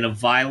and a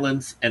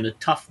violence and a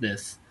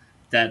toughness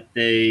that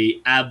they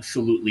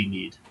absolutely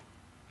need.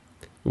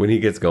 When he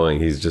gets going,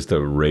 he's just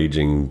a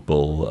raging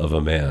bull of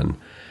a man.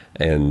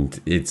 And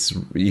it's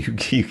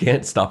you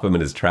can't stop him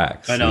in his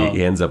tracks. I know.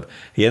 He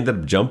ended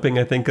up jumping,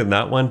 I think, in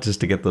that one just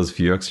to get those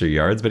few extra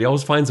yards. But he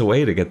always finds a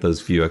way to get those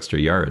few extra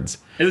yards.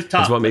 It was tough.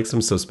 That's what makes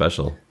him so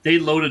special. They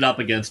loaded up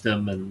against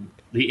him, and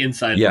the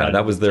inside. Yeah,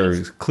 that was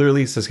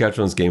clearly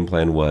Saskatchewan's game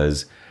plan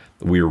was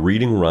we're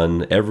reading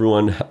run.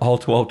 Everyone, all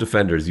 12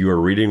 defenders, you are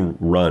reading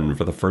run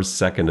for the first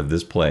second of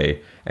this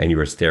play, and you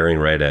are staring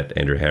right at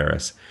Andrew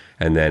Harris.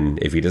 And then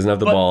if he doesn't have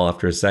the ball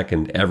after a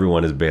second,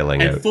 everyone is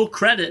bailing out. And full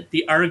credit,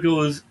 the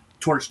Argos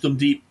torched them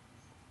deep.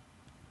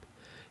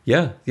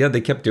 Yeah,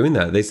 they kept doing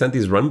that. They sent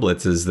these run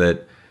blitzes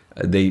that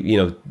they,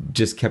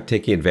 just kept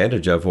taking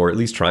advantage of, or at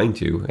least trying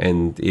to,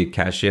 and it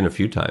cashed in a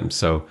few times.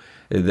 So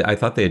I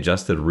thought they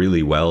adjusted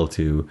really well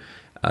to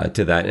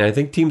that. And I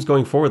think teams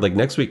going forward, like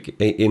next week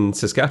in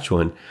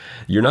Saskatchewan,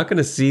 you're not going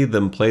to see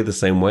them play the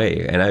same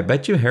way. And I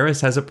bet you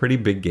Harris has a pretty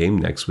big game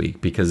next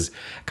week because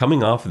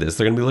coming off of this,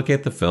 they're going to be looking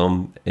at the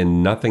film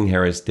and nothing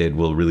Harris did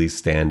will really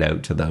stand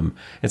out to them.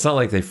 It's not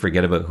like they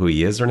forget about who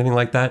he is or anything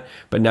like that,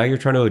 but now you're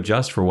trying to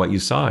adjust for what you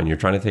saw and you're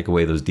trying to take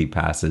away those deep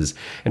passes.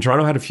 And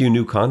Toronto had a few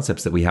new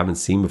concepts that we haven't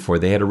seen before.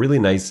 They had a really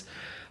nice...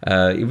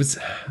 it was,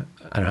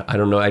 I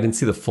don't know. I didn't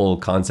see the full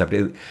concept.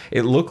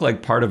 It looked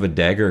like part of a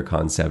dagger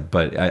concept,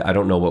 but I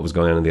don't know what was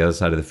going on the other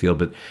side of the field.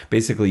 But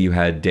basically, you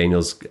had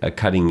Daniels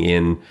cutting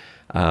in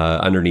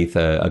underneath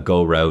a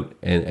go route,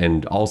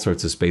 and all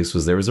sorts of space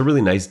was there. It was a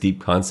really nice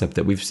deep concept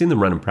that we've seen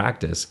them run in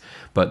practice,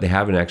 but they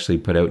haven't actually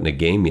put out in a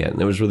game yet.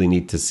 And it was really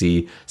neat to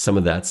see some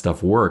of that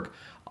stuff work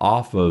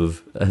off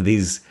of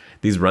these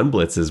run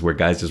blitzes where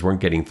guys just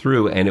weren't getting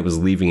through, and it was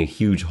leaving a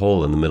huge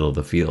hole in the middle of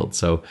the field.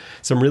 So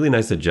some really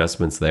nice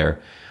adjustments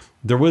there.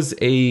 There was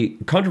a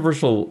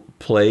controversial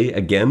play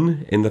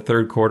again in the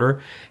third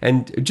quarter.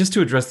 And just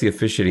to address the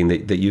officiating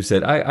that you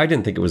said, I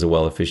didn't think it was a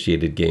well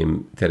officiated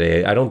game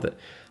today.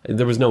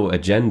 There was no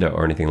agenda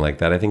or anything like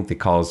that. I think the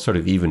calls sort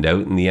of evened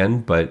out in the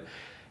end, but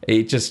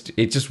it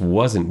just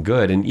wasn't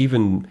good. And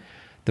even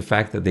the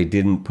fact that they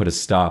didn't put a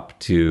stop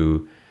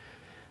to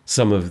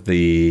some of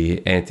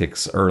the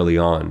antics early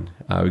on,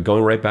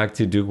 going right back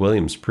to Duke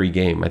Williams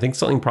pre-game, I think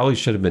something probably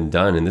should have been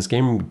done. And this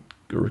game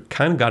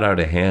kind of got out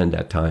of hand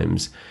at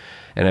times.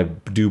 And I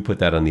do put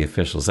that on the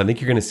officials. I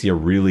think you're going to see a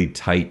really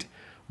tight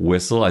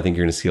whistle. I think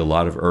you're going to see a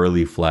lot of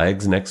early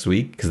flags next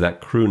week, because that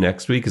crew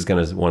next week is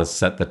going to want to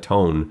set the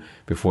tone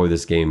before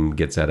this game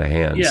gets out of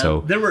hand. Yeah,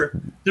 so there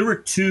were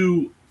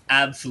two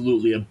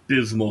absolutely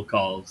abysmal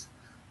calls.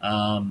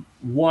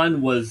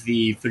 One was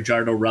the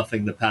Fajardo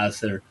roughing the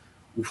passer,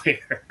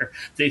 where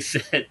they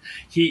said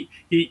he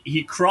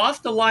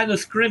crossed the line of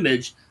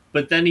scrimmage,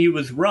 but then he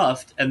was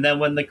roughed. And then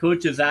when the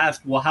coaches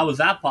asked, well, how is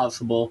that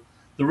possible?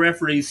 The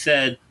referee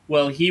said,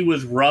 well, he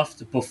was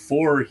roughed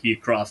before he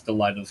crossed the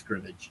line of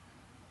scrimmage.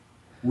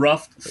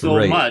 Roughed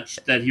so much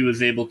that he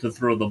was able to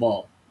throw the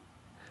ball.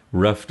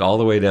 Roughed all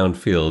the way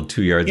downfield,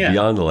 2 yards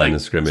beyond the line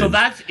of scrimmage. So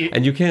that's it.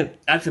 And you can't.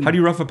 How do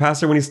you rough a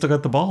passer when he's still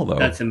got the ball, though?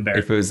 That's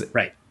embarrassing. If it was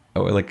right.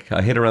 Like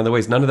a hit around the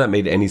waist, none of that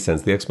made any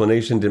sense. The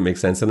explanation didn't make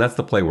sense, and that's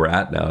the play we're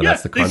at now.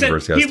 That's the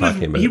controversy I was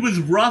talking about. He was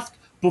roughed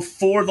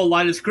before the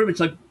line of scrimmage.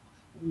 Like,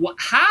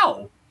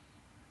 how?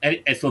 And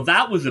so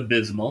that was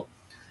abysmal.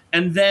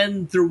 And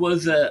then there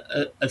was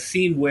a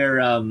scene where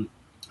I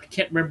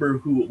can't remember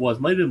who it was.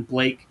 Might have been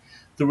Blake.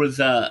 There was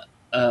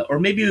or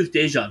maybe it was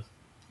Dejan,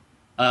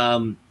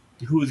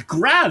 who was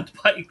grabbed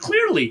by,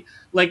 clearly,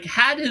 like,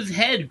 had his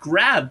head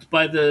grabbed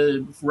by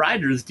the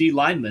Riders D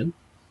lineman,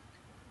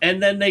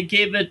 and then they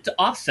gave it to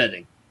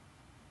offsetting.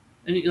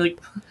 And you're like,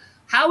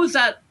 how is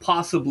that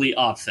possibly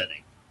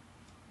offsetting?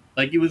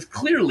 Like, it was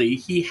clearly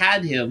he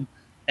had him,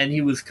 and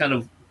he was kind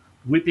of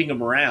whipping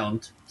him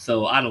around.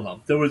 So I don't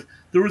know.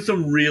 There were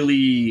some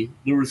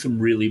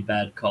really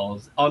bad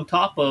calls. On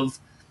top of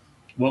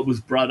what was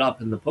brought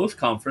up in the post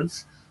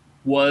conference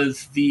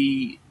was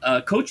the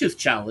coaches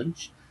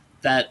challenge,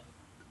 that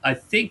I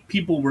think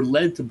people were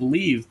led to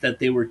believe that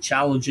they were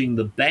challenging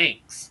the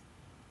Banks,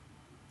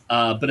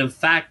 but in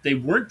fact they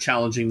weren't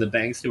challenging the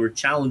Banks. They were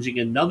challenging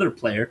another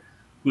player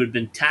who had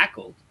been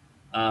tackled.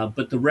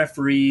 But the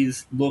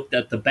referees looked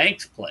at the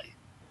Banks play.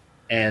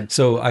 And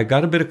so I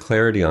got a bit of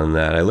clarity on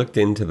that. I looked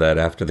into that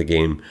after the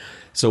game.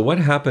 So what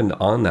happened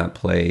on that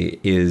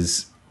play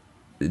is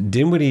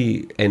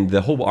Dinwiddie and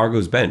the whole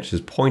Argos bench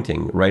is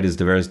pointing right as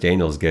Davaris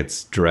Daniels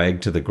gets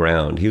dragged to the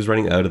ground. He was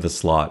running out of the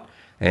slot,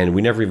 and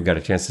we never even got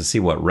a chance to see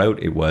what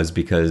route it was,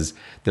 because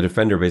the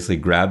defender basically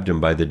grabbed him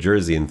by the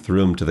jersey and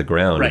threw him to the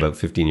ground about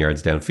 15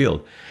 yards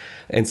downfield.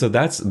 And so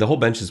that's the whole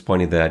bench is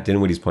pointing to that.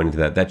 Dinwiddie's pointing to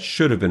that. That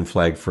should have been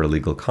flagged for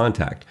illegal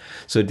contact.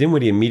 So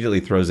Dinwiddie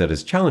immediately throws out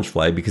his challenge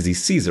flag because he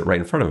sees it right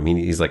in front of him.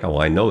 He's like, oh,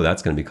 I know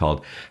that's going to be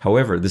called.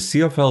 However, the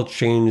CFL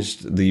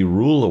changed the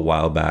rule a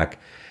while back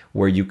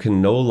where you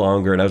can no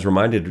longer, and I was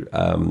reminded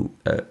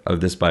of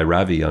this by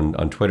Ravi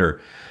on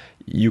Twitter,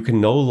 you can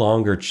no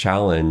longer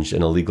challenge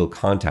an illegal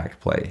contact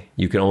play.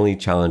 You can only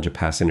challenge a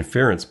pass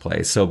interference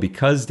play. So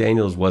because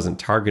Daniels wasn't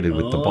targeted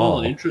with the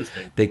ball,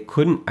 they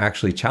couldn't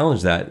actually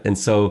challenge that. And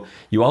so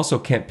you also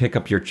can't pick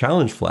up your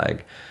challenge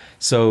flag.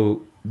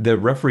 So the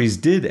referees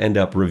did end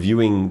up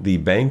reviewing the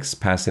Banks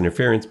pass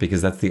interference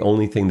because that's the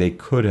only thing they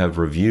could have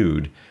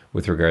reviewed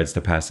with regards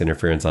to pass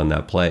interference on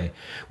that play,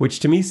 which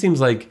to me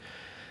seems like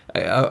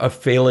a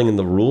failing in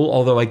the rule,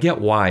 although I get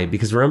why,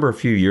 because remember a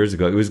few years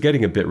ago, it was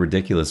getting a bit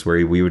ridiculous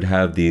where we would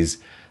have these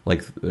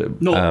like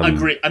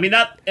agree. I mean,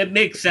 that it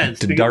makes sense.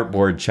 To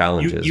dartboard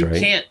challenges, you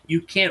right?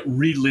 You can't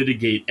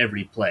relitigate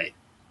every play,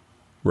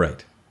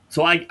 right?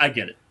 So I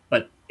get it,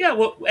 but yeah.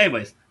 Well,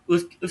 anyways,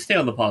 let's stay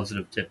on the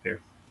positive tip here.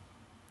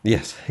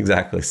 Yes,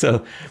 exactly.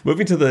 So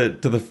moving to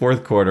the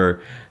fourth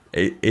quarter,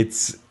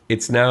 it's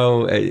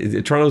now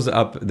Toronto's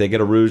up. They get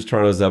a rouge.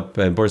 Toronto's up,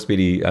 and Boris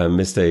Beatty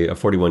missed a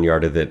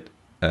 41-yarder that.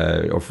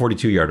 Or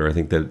 42-yarder, I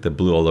think, that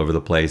blew all over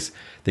the place.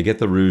 They get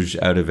the rouge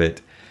out of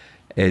it.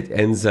 It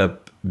ends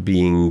up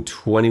being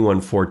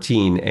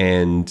 21-14,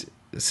 and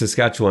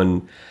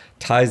Saskatchewan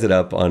ties it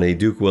up on a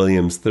Duke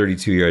Williams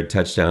 32-yard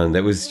touchdown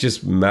that was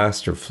just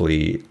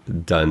masterfully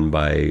done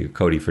by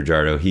Cody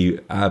Fajardo. He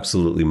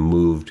absolutely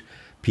moved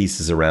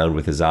pieces around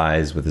with his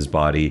eyes, with his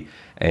body,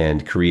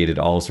 and created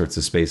all sorts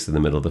of space in the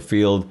middle of the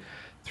field.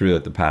 Threw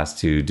out the pass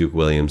to Duke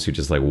Williams, who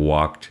just like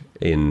walked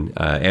in.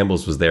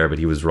 Ambles was there, but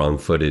he was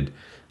wrong-footed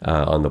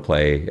on the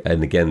play.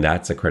 And again,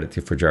 that's a credit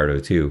to Fajardo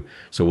too.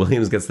 So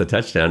Williams gets the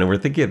touchdown, and we're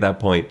thinking at that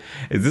point,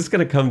 is this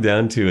going to come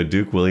down to a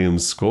Duke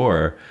Williams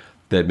score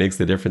that makes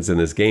the difference in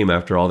this game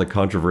after all the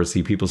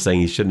controversy, people saying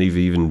he shouldn't have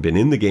even been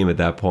in the game at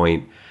that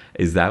point?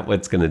 Is that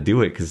what's going to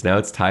do it? Because now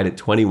it's tied at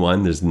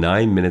 21. There's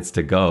 9 minutes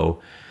to go.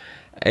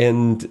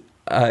 And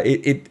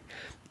it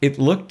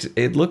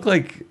looked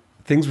like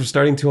things were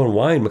starting to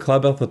unwind.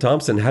 McLeod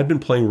Bethel-Thompson had been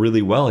playing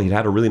really well. He'd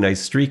had a really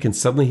nice streak, and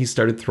suddenly he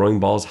started throwing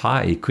balls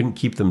high. He couldn't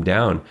keep them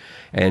down.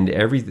 And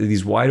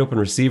these wide open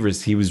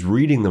receivers, he was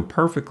reading them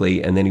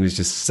perfectly, and then he was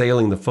just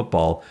sailing the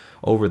football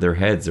over their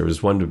heads. There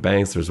was one to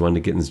Banks, there was one to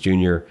Gittins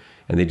Jr.,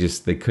 and they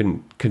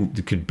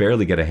could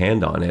barely get a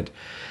hand on it.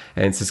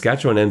 And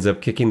Saskatchewan ends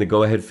up kicking the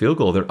go-ahead field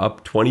goal. They're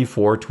up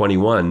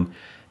 24-21,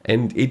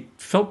 and it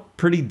felt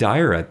pretty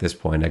dire at this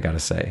point, I got to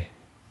say.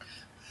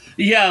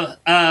 Yeah,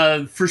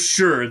 for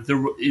sure. There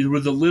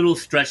was a little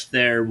stretch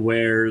there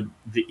where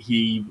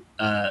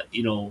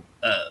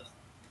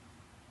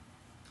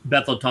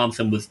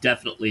Bethel-Thompson was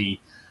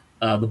definitely,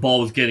 the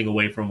ball was getting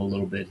away from him a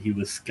little bit. He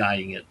was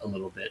skying it a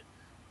little bit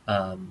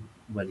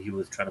when he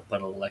was trying to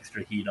put a little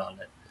extra heat on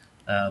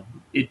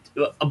it.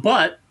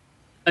 But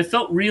I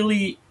felt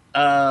really,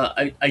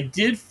 I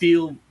did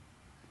feel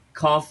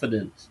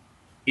confident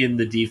in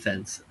the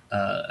defense.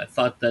 I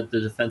thought that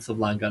the defensive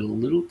line got a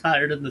little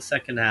tired in the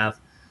second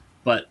half,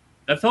 but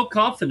I felt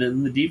confident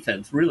in the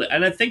defense, really.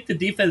 And I think the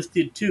defense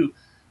did too.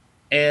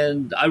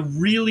 And I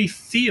really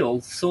feel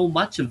so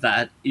much of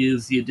that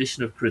is the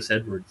addition of Chris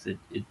Edwards.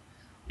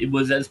 It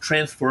was as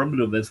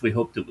transformative as we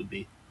hoped it would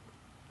be.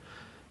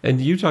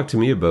 And you talked to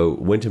me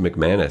about Wynton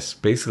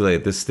McManus, basically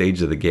at this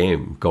stage of the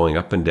game, going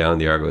up and down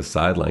the Argos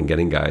sideline,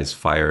 getting guys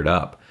fired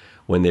up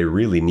when they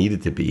really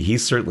needed to be. He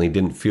certainly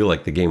didn't feel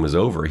like the game was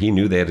over. He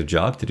knew they had a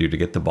job to do to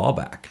get the ball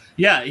back.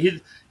 Yeah,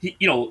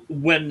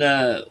 when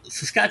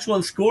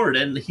Saskatchewan scored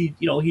and he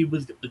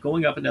was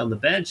going up and down the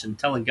bench and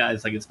telling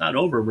guys like, it's not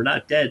over, we're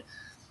not dead.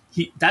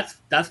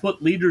 That's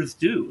what leaders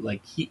do.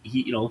 Like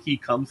he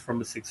comes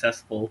from a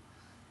successful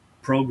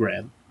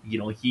program.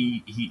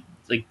 He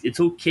it's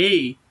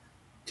okay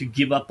to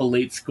give up a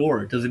late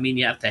score. It doesn't mean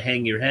you have to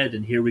hang your head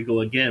and here we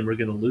go again. We're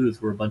going to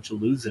lose. We're a bunch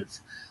of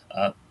losers.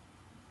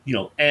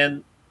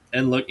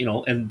 And look,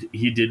 and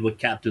he did what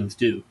captains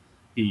do.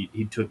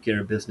 He took care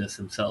of business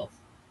himself.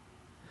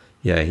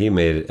 Yeah, he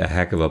made a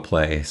heck of a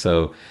play.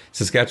 So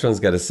Saskatchewan's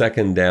got a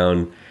second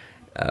down.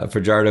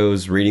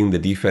 Fajardo's reading the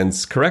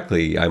defense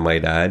correctly, I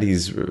might add.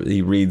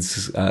 He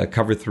reads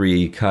cover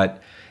 3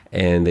 cut,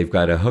 and they've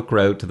got a hook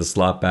route to the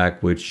slot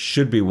back, which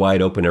should be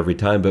wide open every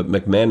time. But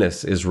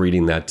McManus is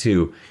reading that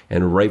too.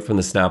 And right from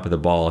the snap of the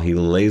ball, he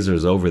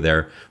lasers over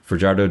there.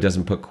 Fajardo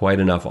doesn't put quite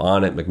enough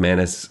on it.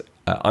 McManus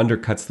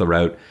undercuts the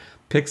route,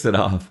 picks it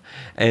off,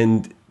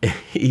 and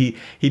he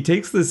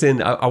takes this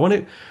in. I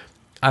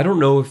don't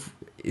know if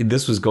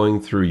this was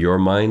going through your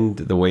mind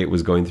the way it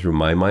was going through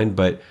my mind,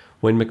 but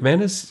when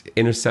McManus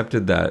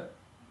intercepted that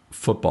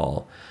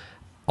football,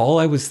 all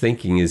I was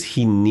thinking is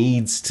he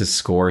needs to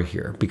score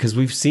here because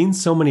we've seen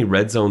so many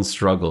red zone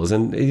struggles,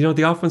 and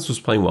the offense was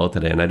playing well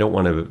today, and I don't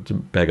want to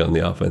beg on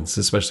the offense,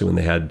 especially when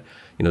they had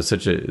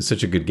such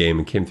a good game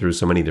and came through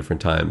so many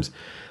different times,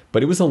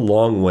 but it was a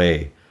long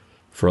way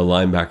for a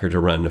linebacker to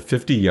run a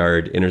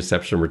 50-yard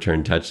interception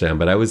return touchdown.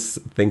 But I was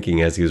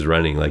thinking as he was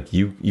running, like,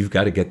 you've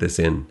got to get this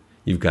in.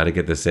 You've got to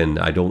get this in.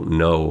 I don't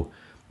know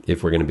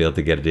if we're going to be able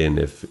to get it in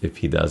if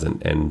he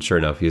doesn't. And sure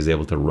enough, he was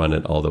able to run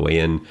it all the way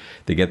in.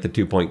 They get the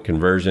 2-point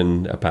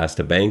conversion, a pass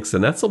to Banks,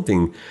 and that's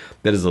something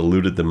that has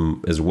eluded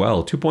them as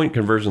well. 2-point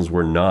conversions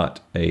were not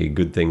a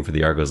good thing for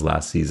the Argos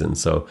last season.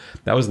 So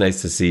that was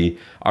nice to see.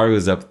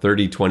 Argos up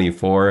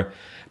 30-24,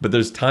 but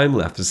there's time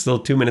left. There's still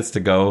 2 minutes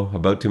to go,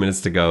 about 2 minutes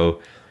to go.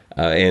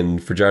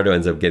 And Fajardo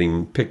ends up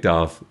getting picked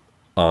off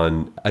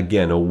on,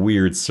 again, a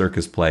weird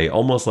circus play,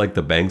 almost like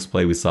the Banks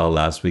play we saw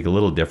last week. A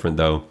little different,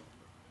 though.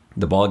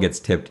 The ball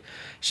gets tipped.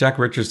 Shaq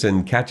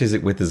Richardson catches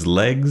it with his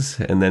legs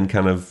and then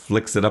kind of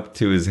flicks it up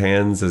to his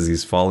hands as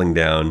he's falling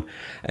down.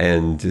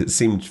 And it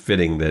seemed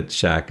fitting that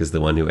Shaq is the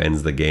one who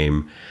ends the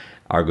game.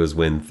 Argos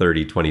win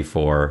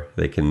 30-24.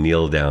 They can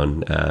kneel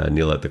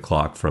at the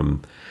clock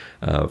from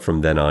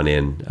then on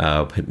in.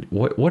 But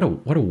what a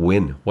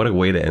win! What a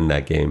way to end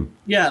that game.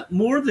 Yeah,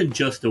 more than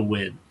just a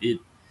win.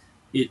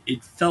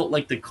 It felt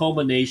like the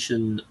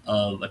culmination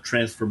of a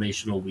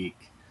transformational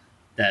week.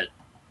 That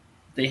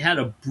they had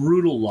a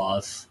brutal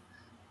loss,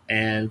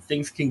 and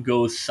things can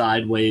go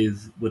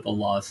sideways with a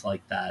loss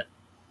like that.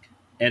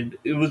 And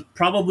it was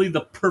probably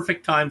the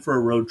perfect time for a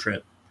road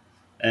trip,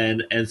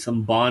 and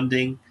some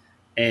bonding.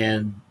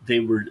 And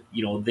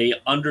they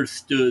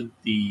understood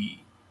the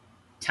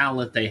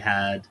talent they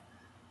had,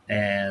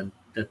 and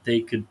that they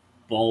could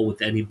ball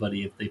with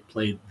anybody if they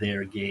played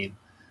their game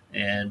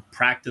and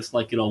practiced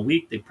like it all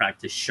week. They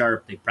practiced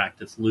sharp. They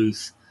practiced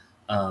loose.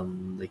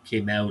 They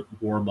came out,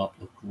 warm up,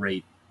 looked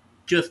great.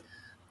 Just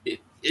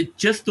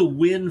the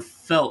win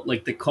felt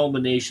like the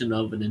culmination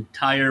of an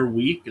entire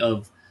week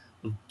of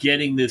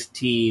getting this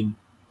team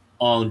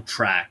on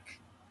track,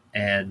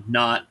 and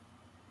not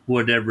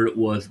whatever it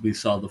was we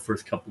saw the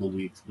first couple of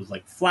weeks. It was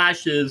like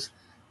flashes,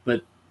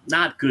 but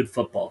not good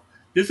football.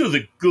 This was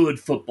a good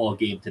football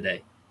game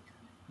today.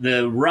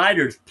 The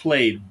Riders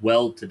played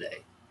well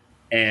today,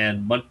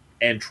 and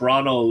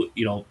Toronto,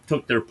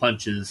 took their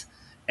punches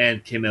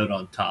and came out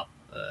on top.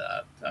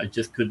 I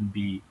just couldn't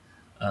be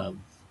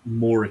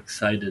more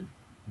excited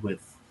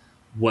with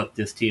what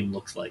this team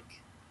looks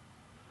like.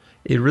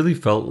 It really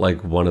felt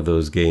like one of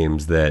those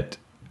games that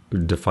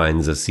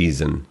defines a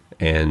season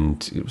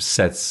and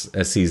sets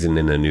a season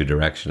in a new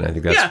direction. I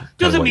think that's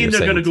doesn't mean they're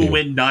going to go too.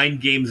 win 9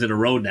 games in a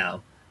row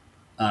now.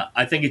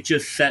 I think it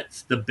just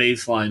sets the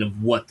baseline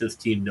of what this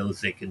team knows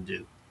they can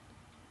do.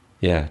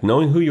 Yeah,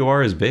 knowing who you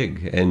are is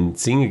big, and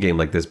seeing a game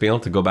like this, being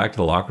able to go back to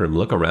the locker room,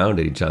 look around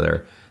at each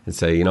other, and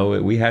say, you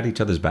know, we had each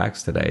other's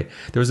backs today.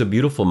 There was a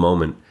beautiful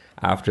moment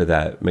after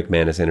that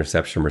McManus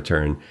interception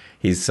return.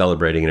 He's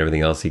celebrating and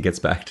everything else. He gets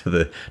back to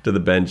the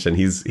bench and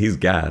he's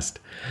gassed,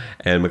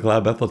 and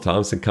McLeod Bethel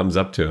Thompson comes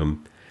up to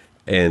him.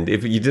 And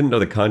if you didn't know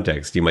the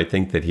context, you might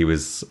think that he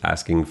was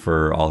asking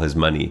for all his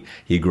money.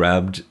 He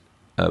grabbed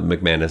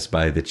McManus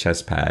by the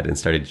chest pad and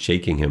started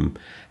shaking him,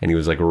 and he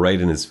was like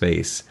right in his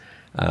face.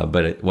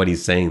 But what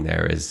he's saying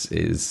there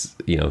is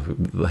you know,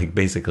 like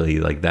basically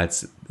like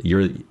that's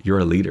you're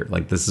a leader.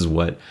 Like this is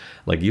what,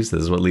 like you said,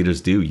 this is what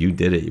leaders do. You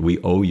did it. We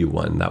owe you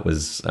one. That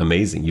was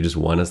amazing. You just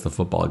won us the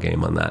football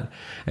game on that.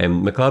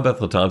 And McLeod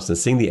Bethel Thompson,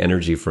 seeing the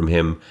energy from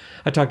him,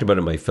 I talked about it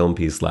in my film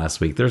piece last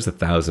week. There's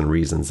 1,000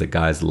 reasons that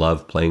guys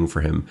love playing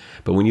for him.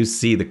 But when you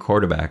see the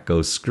quarterback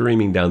go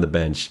screaming down the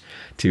bench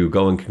to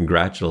go and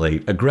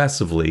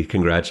aggressively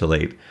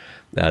congratulate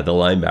the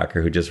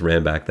linebacker who just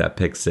ran back that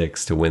pick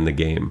six to win the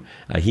game.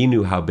 He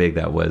knew how big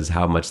that was,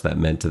 how much that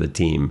meant to the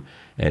team.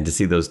 And to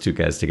see those two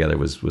guys together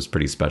was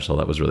pretty special.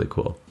 That was really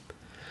cool.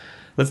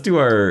 Let's do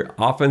our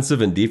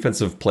offensive and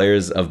defensive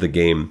players of the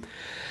game.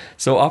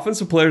 So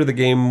offensive player of the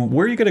game,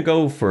 where are you going to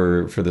go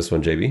for this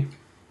one, JB?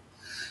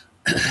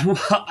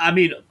 Well, I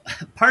mean,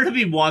 part of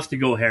me wants to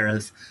go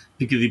Harris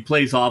because he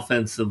plays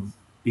offense like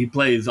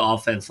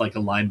a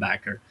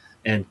linebacker.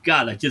 And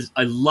God,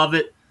 I love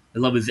it. I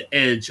love his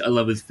edge. I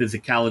love his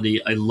physicality.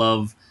 I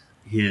love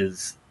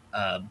his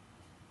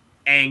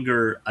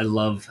anger. I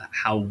love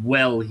how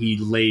well he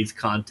lays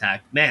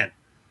contact. Man,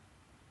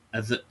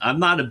 I'm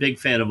not a big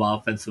fan of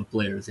offensive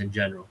players in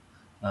general,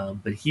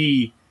 but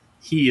he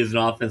is an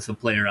offensive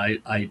player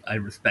I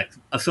respect.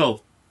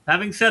 So,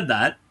 having said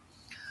that,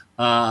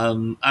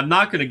 I'm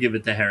not going to give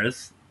it to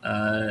Harris,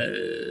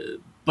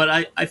 but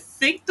I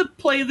think the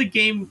play of the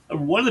game, or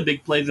one of the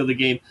big plays of the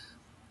game,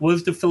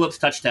 was the Phillips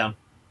touchdown.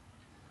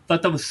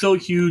 Thought that was so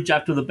huge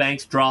after the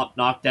Banks drop,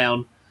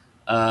 knockdown,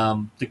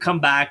 to come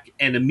back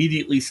and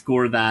immediately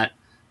score that.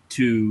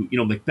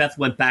 Macbeth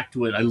went back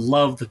to it. I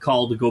love the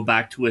call to go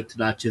back to it, to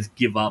not just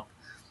give up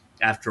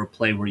after a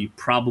play where you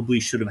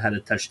probably should have had a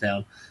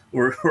touchdown,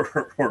 or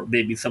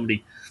maybe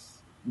somebody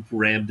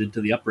rammed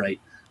into the upright.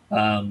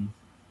 I'm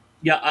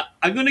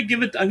going to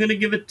give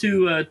it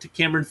to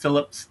Cameron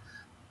Phillips,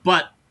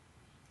 but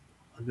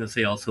I'm going to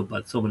say also,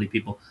 but so many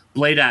people,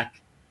 Bladak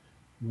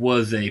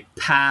was a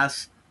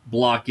pass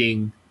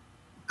blocking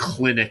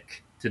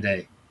clinic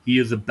today. He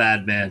is a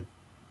bad man.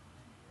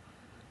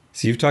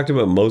 So you've talked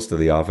about most of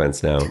the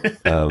offense now.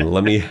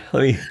 Let me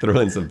throw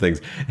in some things.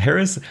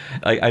 Harris,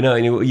 I know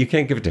you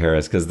can't give it to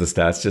Harris because the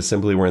stats just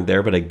simply weren't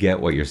there, but I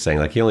get what you're saying.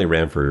 Like he only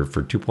ran for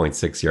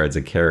 2.6 yards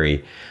a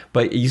carry,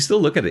 but you still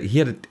look at it. He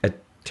had a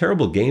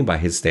terrible game by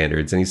his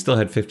standards, and he still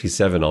had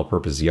 57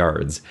 all-purpose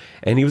yards.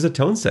 And he was a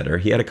tone setter.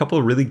 He had a couple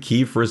of really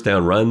key first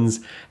down runs.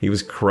 He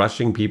was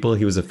crushing people.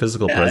 He was a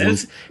physical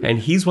presence, and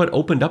he's what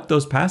opened up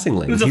those passing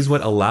lanes. He's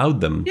what allowed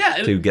them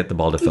to get the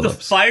ball to Phillips. It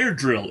was a fire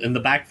drill in the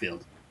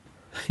backfield.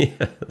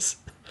 Yes,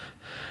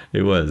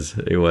 it was.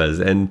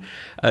 And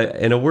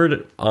a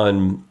word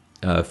on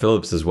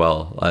Phillips as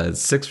well.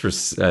 6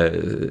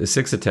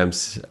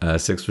 attempts,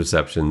 6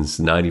 receptions,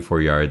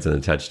 94 yards, and a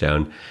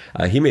touchdown.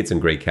 He made some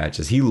great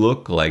catches. He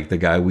looked like the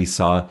guy we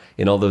saw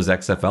in all those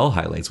XFL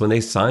highlights. When they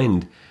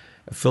signed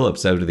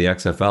Phillips out of the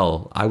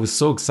XFL, I was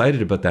so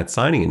excited about that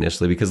signing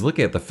initially because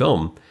looking at the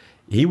film,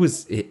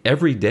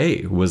 every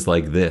day was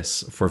like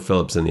this for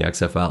Phillips in the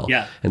XFL.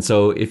 Yeah. And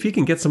so if he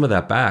can get some of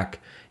that back,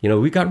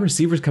 we've got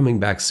receivers coming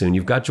back soon.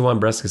 You've got Juwan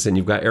Brescison.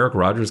 You've got Eric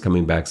Rogers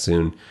coming back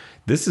soon.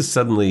 This is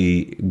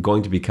suddenly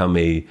going to become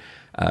a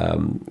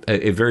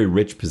very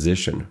rich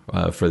position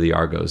for the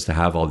Argos to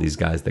have all these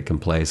guys that can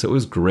play. So it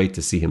was great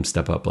to see him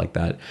step up like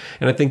that.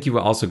 And I think you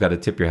also got to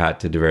tip your hat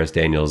to Davaris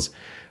Daniels.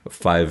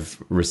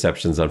 5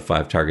 receptions on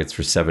 5 targets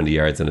for 70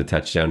 yards and a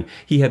touchdown.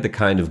 He had the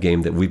kind of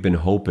game that we've been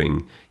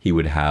hoping he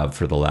would have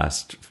for the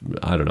last,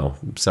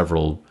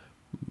 several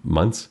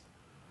months.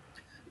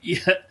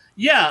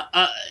 Yeah.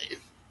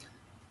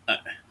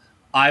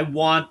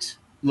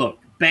 Look,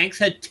 Banks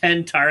had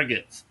 10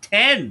 targets.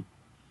 10!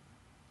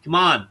 Come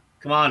on,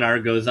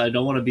 Argos. I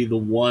don't want to be the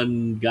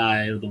one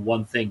guy or the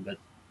one thing, but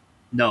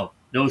no,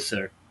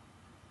 sir.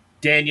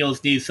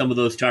 Daniels needs some of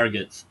those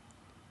targets.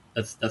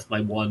 That's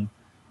my one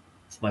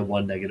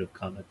negative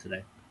comment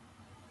today.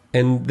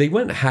 And they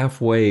went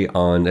halfway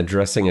on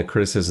addressing a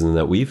criticism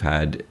that we've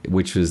had,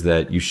 which was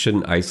that you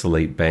shouldn't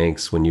isolate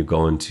Banks when you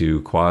go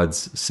into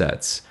quads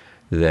sets.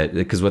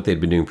 Because what they'd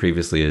been doing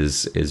previously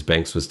is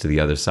Banks was to the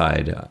other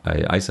side,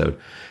 ISO'd.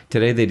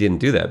 Today they didn't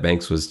do that.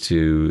 Banks was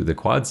to the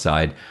quad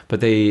side,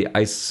 but they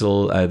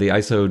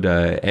ISO'd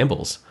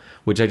Ambles,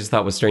 which I just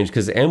thought was strange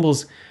because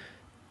Ambles,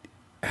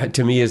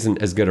 to me,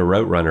 isn't as good a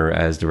route runner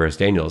as DeVaris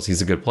Daniels.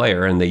 He's a good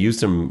player, and they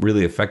used him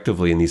really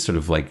effectively in these sort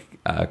of like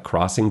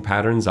crossing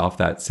patterns off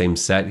that same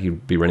set.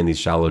 He'd be running these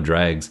shallow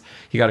drags.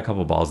 He got a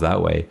couple balls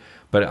that way.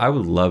 But I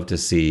would love to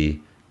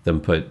see them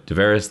put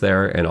DeVaris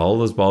there, and all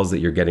those balls that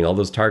you're getting, all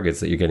those targets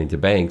that you're getting to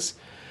Banks.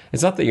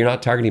 It's not that you're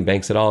not targeting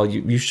Banks at all.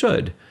 You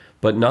should,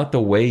 but not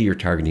the way you're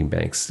targeting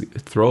Banks.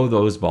 Throw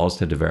those balls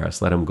to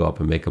DeVaris. Let him go up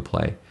and make a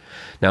play.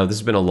 Now, this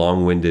has been a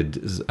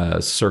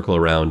long-winded circle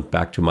around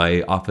back to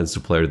my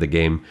offensive player of the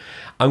game.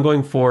 I'm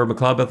going for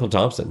McLeod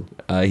Bethel-Thompson.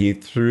 He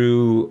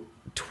threw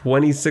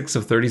 26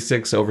 of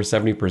 36, over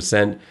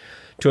 70%,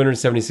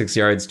 276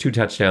 yards, 2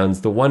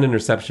 touchdowns. The one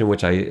interception,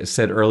 which I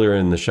said earlier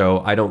in the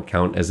show, I don't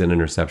count as an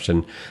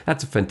interception.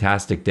 That's a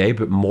fantastic day,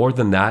 but more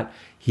than that,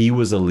 he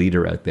was a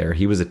leader out there.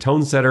 He was a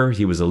tone setter.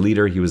 He was a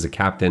leader. He was a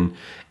captain.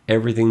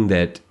 Everything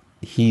that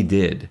he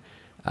did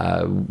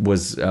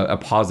was a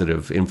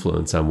positive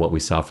influence on what we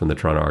saw from the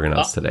Toronto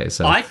Argonauts today.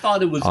 So I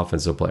thought it was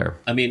offensive player.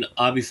 I mean,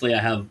 obviously I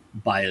have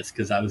bias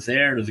because I was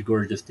there and it was a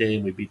gorgeous day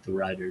and we beat the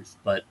Riders.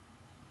 But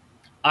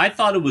I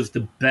thought it was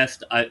the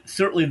best,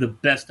 certainly the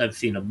best I've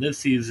seen him this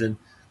season.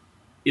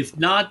 If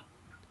not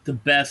the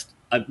best,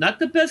 not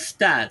the best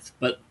stats,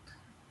 but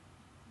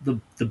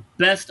the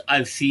best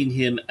I've seen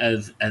him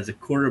as a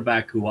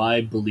quarterback who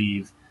I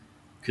believe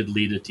could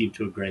lead a team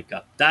to a Grey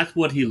Cup. That's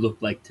what he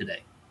looked like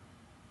today.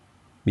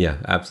 Yeah,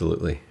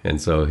 absolutely. And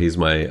so he's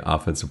my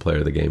offensive player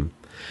of the game.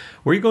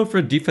 Where are you going for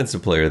a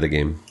defensive player of the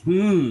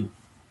game?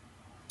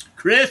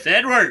 Chris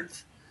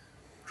Edwards.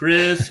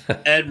 Chris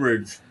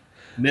Edwards.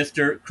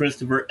 Mr.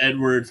 Christopher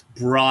Edwards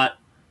brought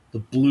the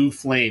blue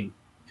flame.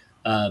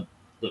 Look,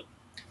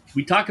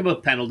 we talk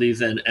about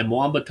penalties, and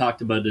Mwamba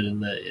talked about it in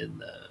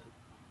the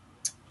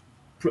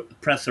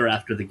presser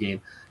after the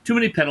game. Too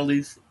many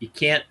penalties. You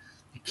can't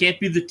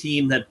be the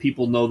team that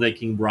people know they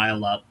can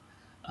rile up.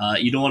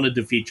 You don't want to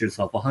defeat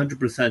yourself.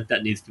 100%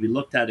 that needs to be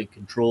looked at and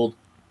controlled.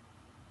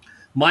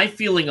 My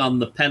feeling on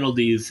the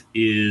penalties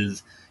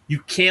is you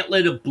can't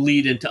let it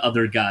bleed into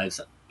other guys.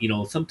 You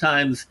know,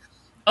 sometimes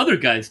other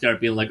guys start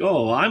being like,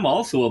 oh, I'm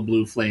also a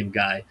blue flame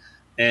guy.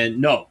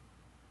 And no.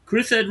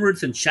 Chris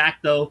Edwards and Shaq,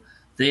 though,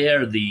 they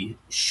are the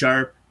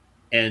sharp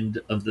end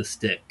of the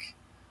stick.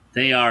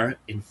 They are,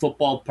 in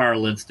football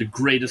parlance, the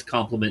greatest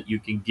compliment you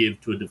can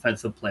give to a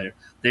defensive player.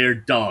 They are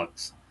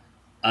dogs.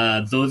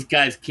 Those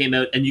guys came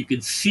out, and you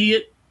could see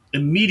it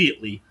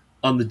immediately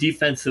on the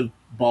defensive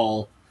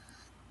ball.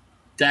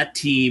 That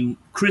team,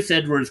 Chris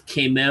Edwards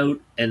came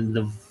out, and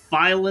the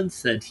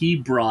violence that he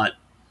brought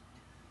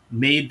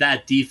made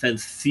that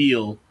defense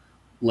feel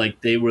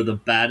like they were the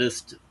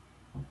baddest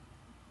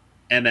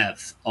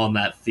MFs on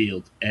that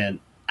field. And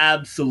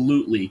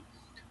absolutely,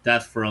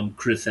 that's from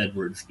Chris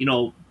Edwards.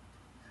 You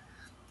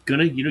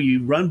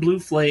run blue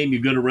flame,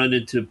 you're gonna run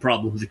into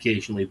problems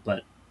occasionally,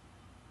 but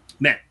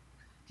man,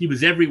 he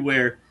was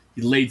everywhere.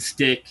 He laid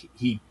stick.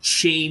 He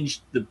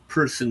changed the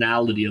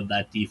personality of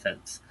that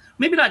defense.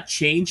 Maybe not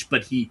changed,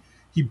 but he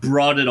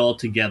brought it all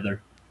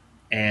together.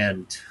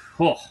 And,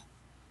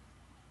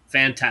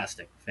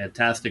 fantastic,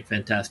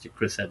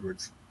 Chris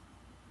Edwards.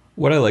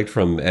 What I liked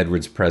from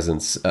Edwards'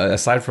 presence,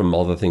 aside from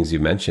all the things you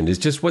mentioned, is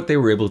just what they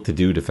were able to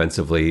do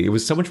defensively. It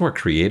was so much more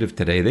creative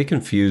today. They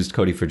confused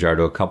Cody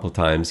Fajardo a couple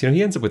times. You know,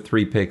 he ends up with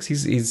 3 picks.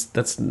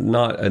 That's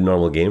not a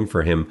normal game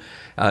for him.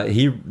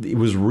 He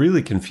was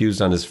really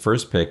confused on his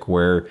first pick,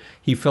 where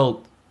he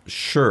felt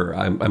sure.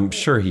 I'm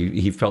sure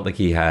he felt like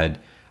he had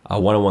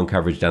one-on-one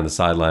coverage down the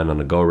sideline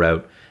on a go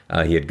route.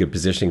 He had good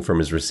positioning from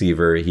his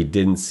receiver. He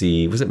didn't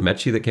see. Was it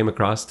Mechie that came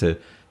across to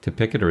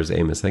Pickett, or was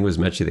Amos? I think it was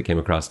Mechie that came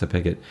across to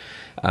Pickett.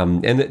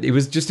 And it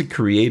was just a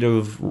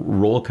creative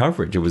roll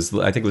coverage.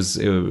 I think it was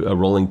a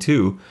rolling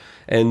 2.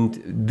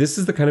 And this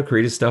is the kind of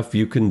creative stuff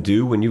you can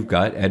do when you've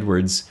got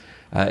Edwards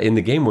in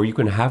the game, where you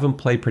can have him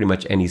play pretty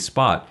much any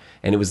spot.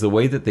 And it was the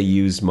way that they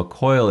used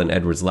McCoyle and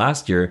Edwards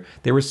last year.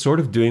 They were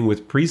sort of doing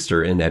with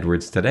Priester and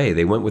Edwards today.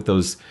 They went with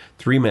those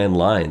 3-man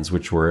lines,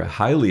 which were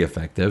highly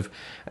effective.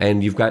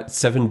 And you've got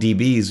 7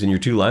 DBs and your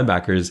 2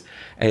 linebackers.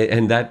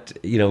 And that,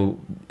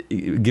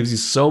 it gives you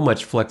so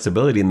much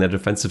flexibility in the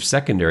defensive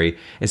secondary,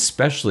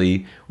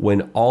 especially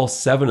when all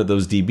 7 of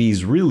those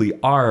DBs really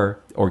are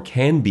or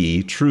can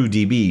be true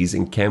DBs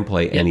and can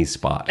play any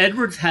spot.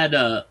 Edwards had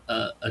a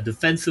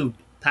defensive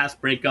pass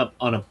breakup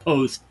on a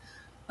post.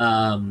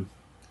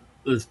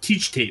 It was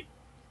teach tape.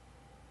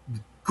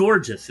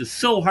 Gorgeous. It's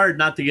so hard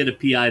not to get a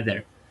PI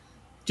there.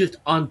 Just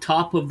on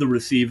top of the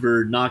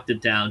receiver, knocked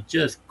it down.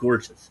 Just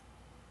gorgeous.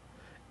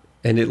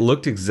 And it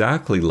looked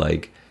exactly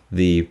like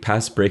the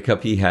pass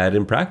breakup he had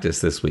in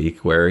practice this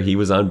week, where he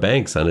was on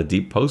Banks on a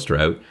deep post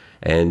route,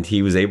 and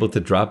he was able to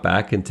drop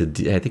back into,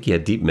 I think he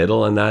had deep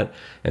middle on that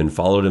and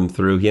followed him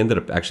through. He ended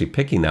up actually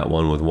picking that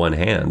one with one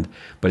hand,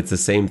 but it's the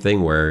same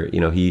thing where,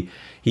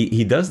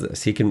 he does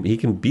this. He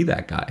can be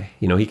that guy.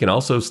 He can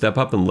also step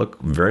up and look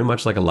very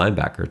much like a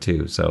linebacker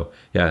too. So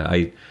yeah,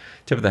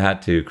 tip of the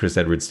hat to Chris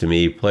Edwards to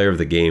me, player of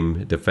the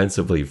game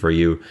defensively for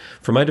you.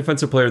 For my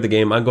defensive player of the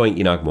game, I'm going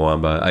Enoch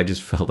Mwamba. I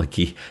just felt like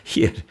he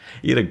had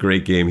a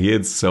great game. He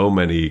had so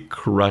many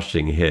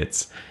crushing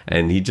hits,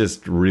 and he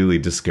just really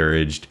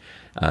discouraged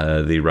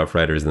the Rough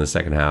Riders in the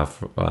second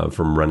half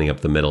from running up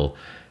the middle.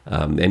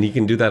 And he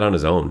can do that on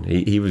his own.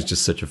 He was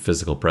just such a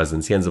physical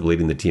presence. He ends up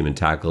leading the team in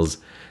tackles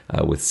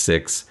with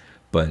 6,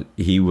 but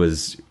he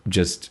was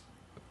just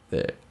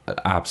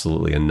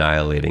absolutely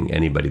annihilating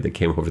anybody that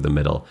came over the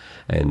middle.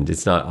 And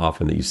it's not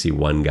often that you see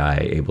one guy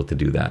able to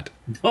do that.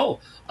 No,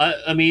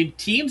 I mean,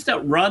 teams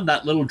that run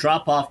that little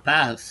drop-off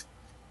pass,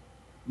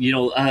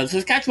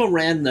 Saskatchewan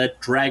ran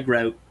that drag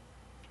route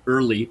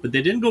early, but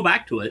they didn't go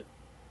back to it.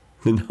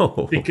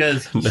 No.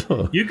 Because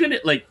you're going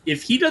to,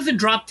 if he doesn't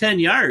drop 10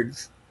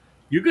 yards,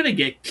 you're going to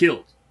get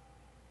killed.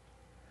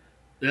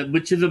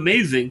 Which is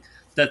amazing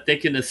that they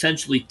can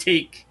essentially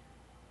take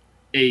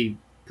a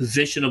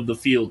position of the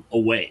field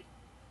away.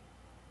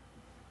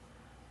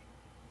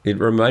 It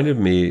reminded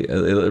me,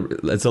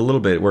 it's a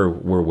little bit,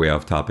 we're way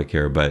off topic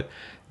here, but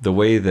the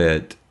way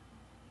that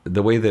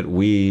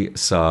we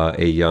saw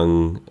a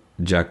young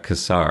Jack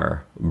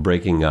Cassar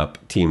breaking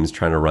up teams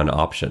trying to run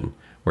option,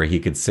 where he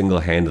could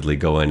single-handedly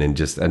go in and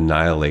just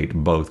annihilate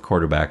both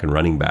quarterback and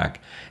running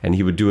back. And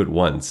he would do it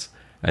once.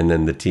 And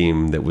then the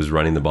team that was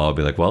running the ball would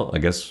be like, well, I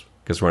guess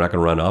we're not going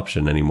to run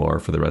option anymore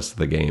for the rest of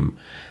the game.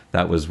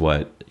 That was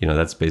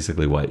that's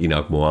basically what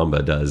Enoch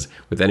Mwamba does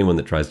with anyone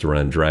that tries to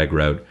run a drag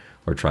route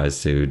or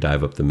tries to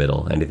dive up the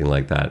middle, anything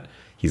like that.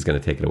 He's going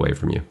to take it away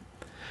from you.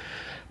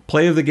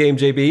 Play of the game,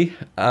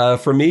 JB.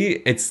 For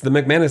me, it's the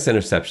McManus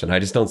interception. I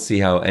just don't see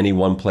how any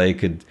one play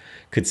could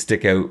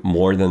stick out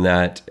more than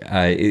that.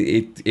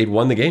 It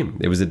won the game.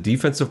 It was a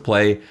defensive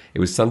play. It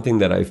was something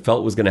that I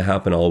felt was going to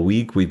happen all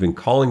week. We've been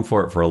calling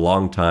for it for a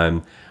long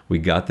time. We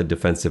got the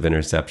defensive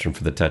interception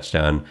for the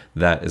touchdown.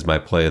 That is my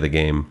play of the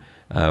game.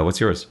 What's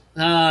yours?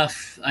 I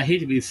hate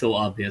to be so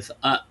obvious.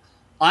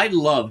 I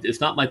loved,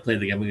 it's not my play of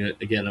the game.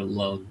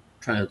 I'm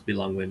trying not to be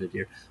long-winded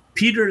here.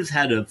 Peters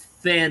had a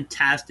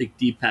fantastic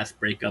deep pass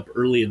breakup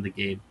early in the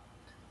game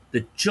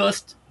that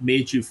just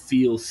made you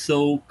feel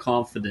so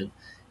confident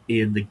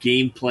in the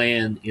game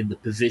plan, in the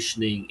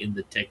positioning, in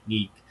the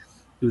technique.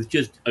 It was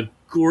just a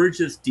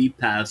gorgeous deep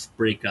pass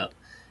breakup.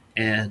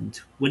 And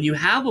when you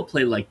have a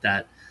play like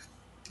that,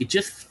 it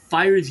just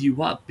fires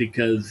you up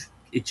because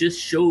it just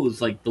shows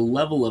the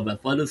level of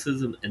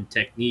athleticism and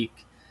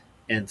technique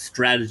and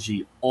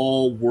strategy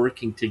all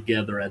working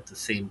together at the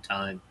same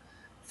time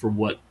for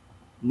what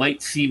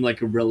might seem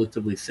like a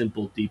relatively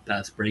simple deep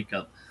pass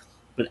breakup,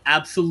 but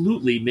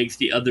absolutely makes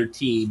the other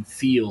team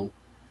feel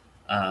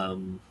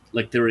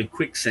like they're in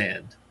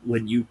quicksand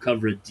when you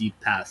cover a deep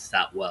pass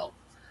that well.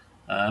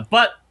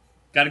 But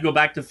got to go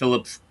back to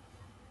Phillips,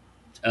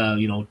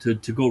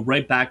 to go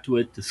right back to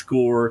it, to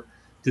score,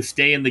 to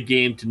stay in the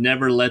game, to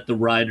never let the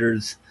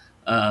Riders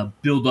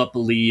build up a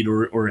lead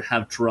or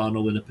have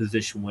Toronto in a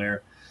position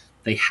where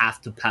they have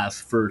to pass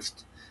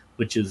first,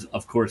 which is,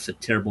 of course, a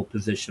terrible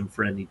position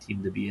for any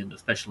team to be in,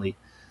 especially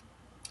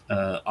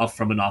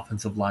from an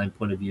offensive line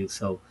point of view.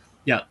 So,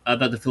 yeah, I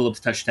thought the Phillips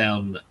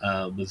touchdown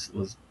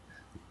was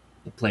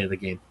the play of the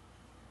game.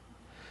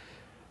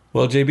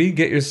 Well, JB,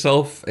 get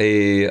yourself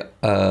a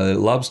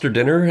lobster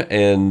dinner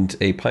and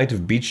a pint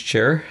of beach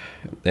chair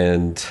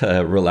and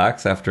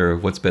relax after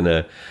what's been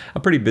a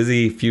pretty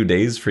busy few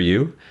days for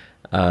you.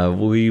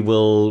 We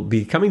will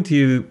be coming to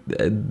you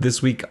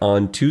this week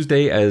on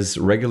Tuesday as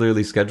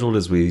regularly scheduled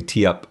as we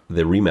tee up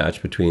the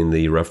rematch between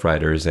the Rough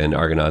Riders and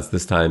Argonauts,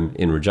 this time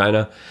in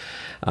Regina.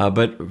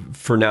 But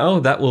for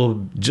now, that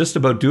will just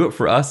about do it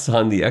for us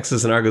on the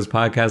X's and Argos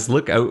podcast.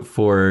 Look out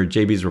for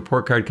JB's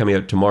report card coming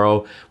out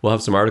tomorrow. We'll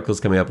have some articles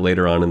coming up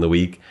later on in the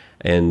week,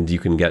 and you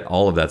can get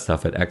all of that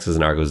stuff at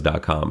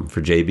xsandArgos.com.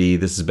 For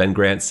JB, this is Ben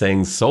Grant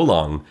saying so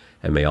long,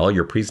 and may all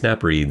your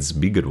pre-snap reads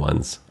be good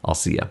ones. I'll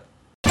see ya.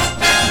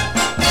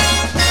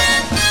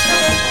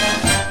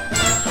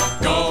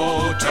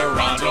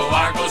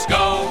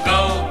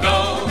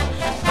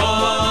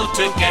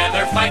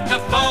 Together, fight the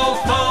foe,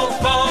 foe,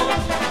 foe.